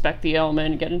like inspect the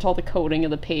element, get into all the coding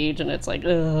of the page, and it's like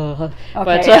ugh.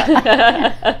 Coding.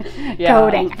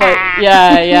 But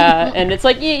and it's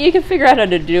like you can figure out how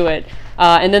to do it.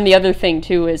 And then the other thing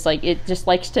too is like it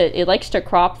likes to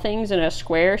crop things in a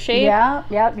square shape. Yeah. You've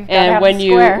got to and have when a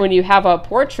square. when you have a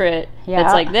portrait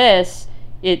that's like this,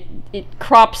 it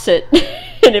crops it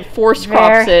and it force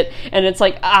crops it, and it's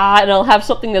like and I'll have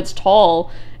something that's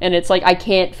tall, and it's like I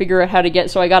can't figure out how to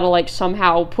get, so I gotta like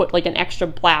somehow put like an extra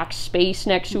black space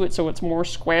next to it so it's more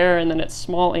square, and then it's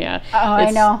small.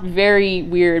 I know. Very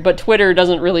weird, but Twitter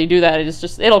doesn't really do that. It's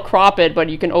just it'll crop it, but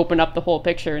you can open up the whole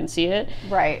picture and see it.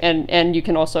 Right. And you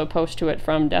can also post to it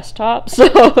from desktop.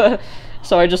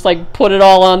 So I just like put it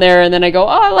all on there, and then I go, oh,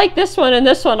 I like this one and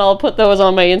this one. I'll put those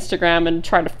on my Instagram and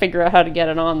try to figure out how to get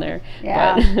it on there.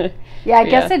 Yeah. I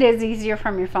guess it is easier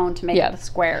from your phone to make it a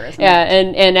square, isn't it? Yeah,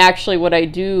 and actually what I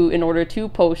do in order to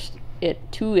post it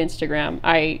to Instagram,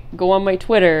 I go on my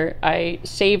Twitter, I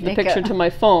save the picture to my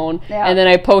phone, and then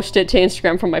I post it to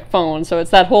Instagram from my phone. So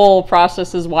it's that whole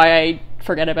process is why I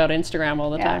forget about Instagram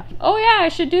all the time. Oh yeah, I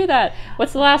should do that.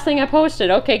 What's the last thing I posted?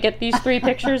 Okay, get these 3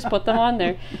 pictures, put them on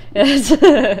there. So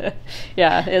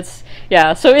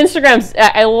Instagram's,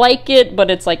 I like it,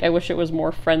 but it's like I wish it was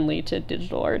more friendly to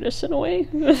digital artists in a way.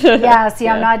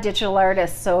 I'm not a digital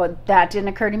artist, so that didn't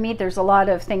occur to me. There's a lot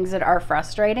of things that are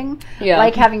frustrating,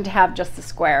 like having to have just the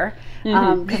square,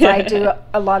 because I do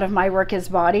a lot of my work is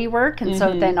body work, and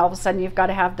so then all of a sudden you've got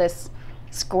to have this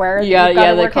square.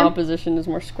 The composition is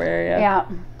more square.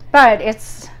 But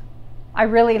I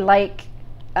really like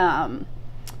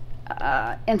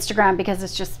Instagram because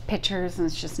it's just pictures and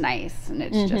it's just nice, and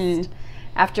it's just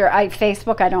after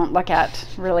Facebook I don't look at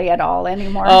really at all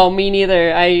anymore. Oh, me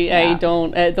neither. I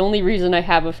don't. The only reason I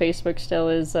have a Facebook still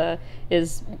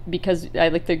is because I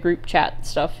like the group chat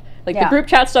stuff. Like the group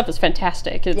chat stuff is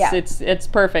fantastic. It's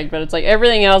perfect, but it's like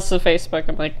everything else of Facebook,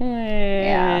 I'm like,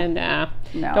 nah.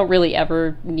 No. Don't really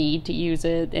ever need to use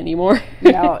it anymore.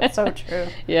 No, it's so true.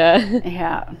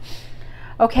 Yeah.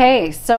 Okay, so